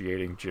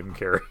 appreciating Jim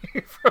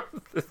Carrey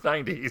from the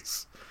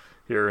 90s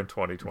here in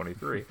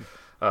 2023.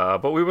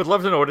 But we would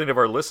love to know what any of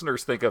our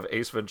listeners think of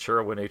Ace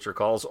Ventura: When Nature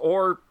Calls,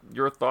 or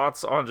your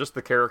thoughts on just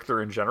the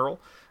character in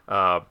general.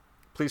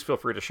 Please feel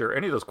free to share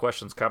any of those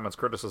questions, comments,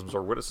 criticisms,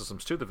 or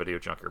witticisms to the Video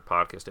Junkyard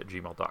Podcast at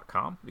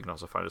gmail.com. You can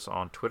also find us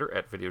on Twitter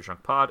at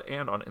VideoJunkPod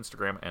and on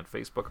Instagram and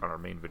Facebook on our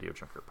main Video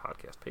Junkyard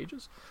Podcast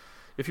pages.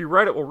 If you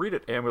write it, we'll read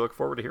it, and we look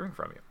forward to hearing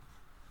from you.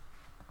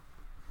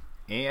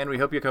 And we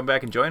hope you come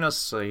back and join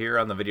us here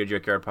on the Video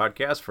Junkyard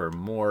Podcast for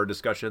more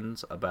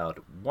discussions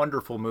about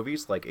wonderful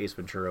movies like Ace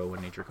Ventura: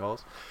 When Nature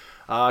Calls.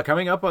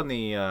 Coming up on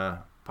the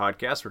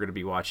podcast, we're going to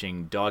be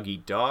watching Dog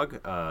Eat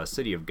Dog,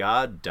 City of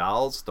God,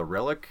 Dolls, The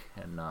Relic,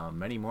 and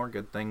many more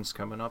good things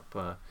coming up.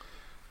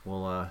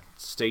 We'll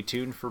stay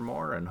tuned for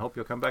more, and hope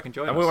you'll come back and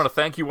join us. And we want to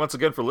thank you once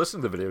again for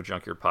listening to the Video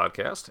Junkyard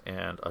Podcast.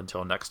 And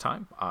until next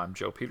time, I'm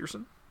Joe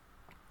Peterson.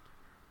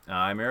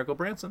 I'm Eric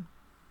Branson.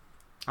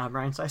 I'm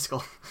Ryan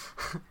Seiskell.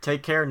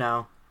 Take care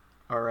now.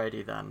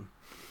 Alrighty then.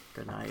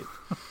 Good night.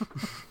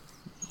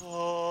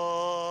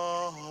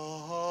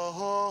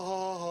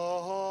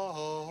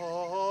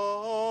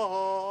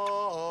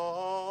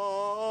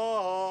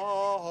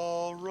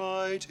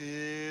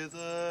 Alrighty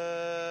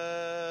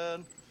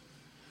then.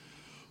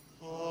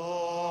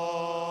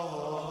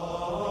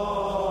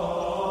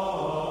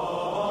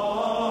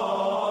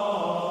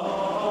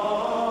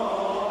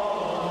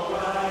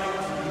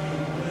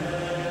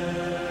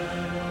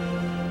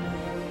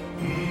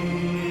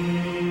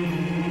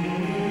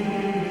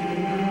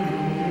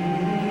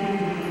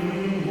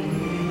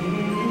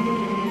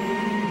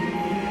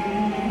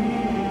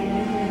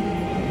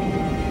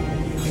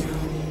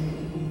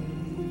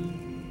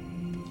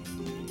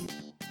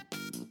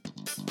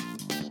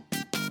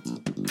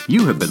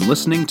 You have been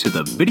listening to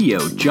the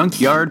Video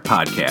Junkyard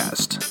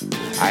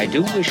Podcast. I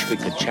do wish we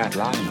could chat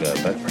longer,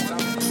 but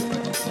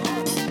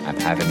I'm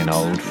having an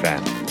old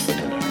friend for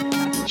dinner.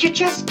 You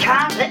just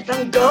can't let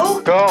them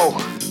go. Go!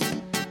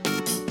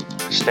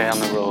 Stay on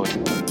the road.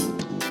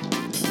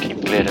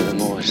 Keep clear to the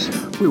moors.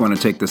 We want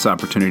to take this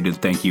opportunity to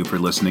thank you for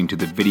listening to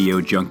the Video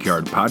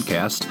Junkyard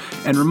Podcast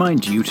and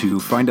remind you to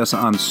find us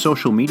on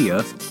social media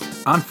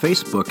on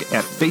Facebook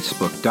at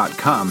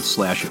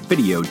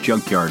facebook.com/Video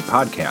Junkyard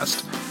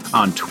Podcast,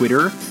 on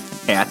Twitter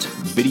at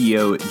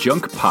Video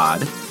Junk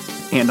Pod,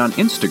 and on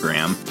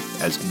Instagram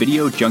as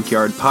Video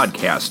Junkyard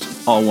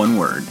Podcast, all one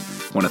word.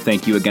 Want to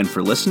thank you again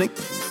for listening,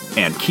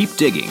 and keep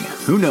digging.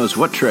 Who knows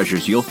what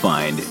treasures you'll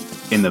find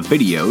in the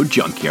Video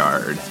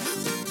Junkyard.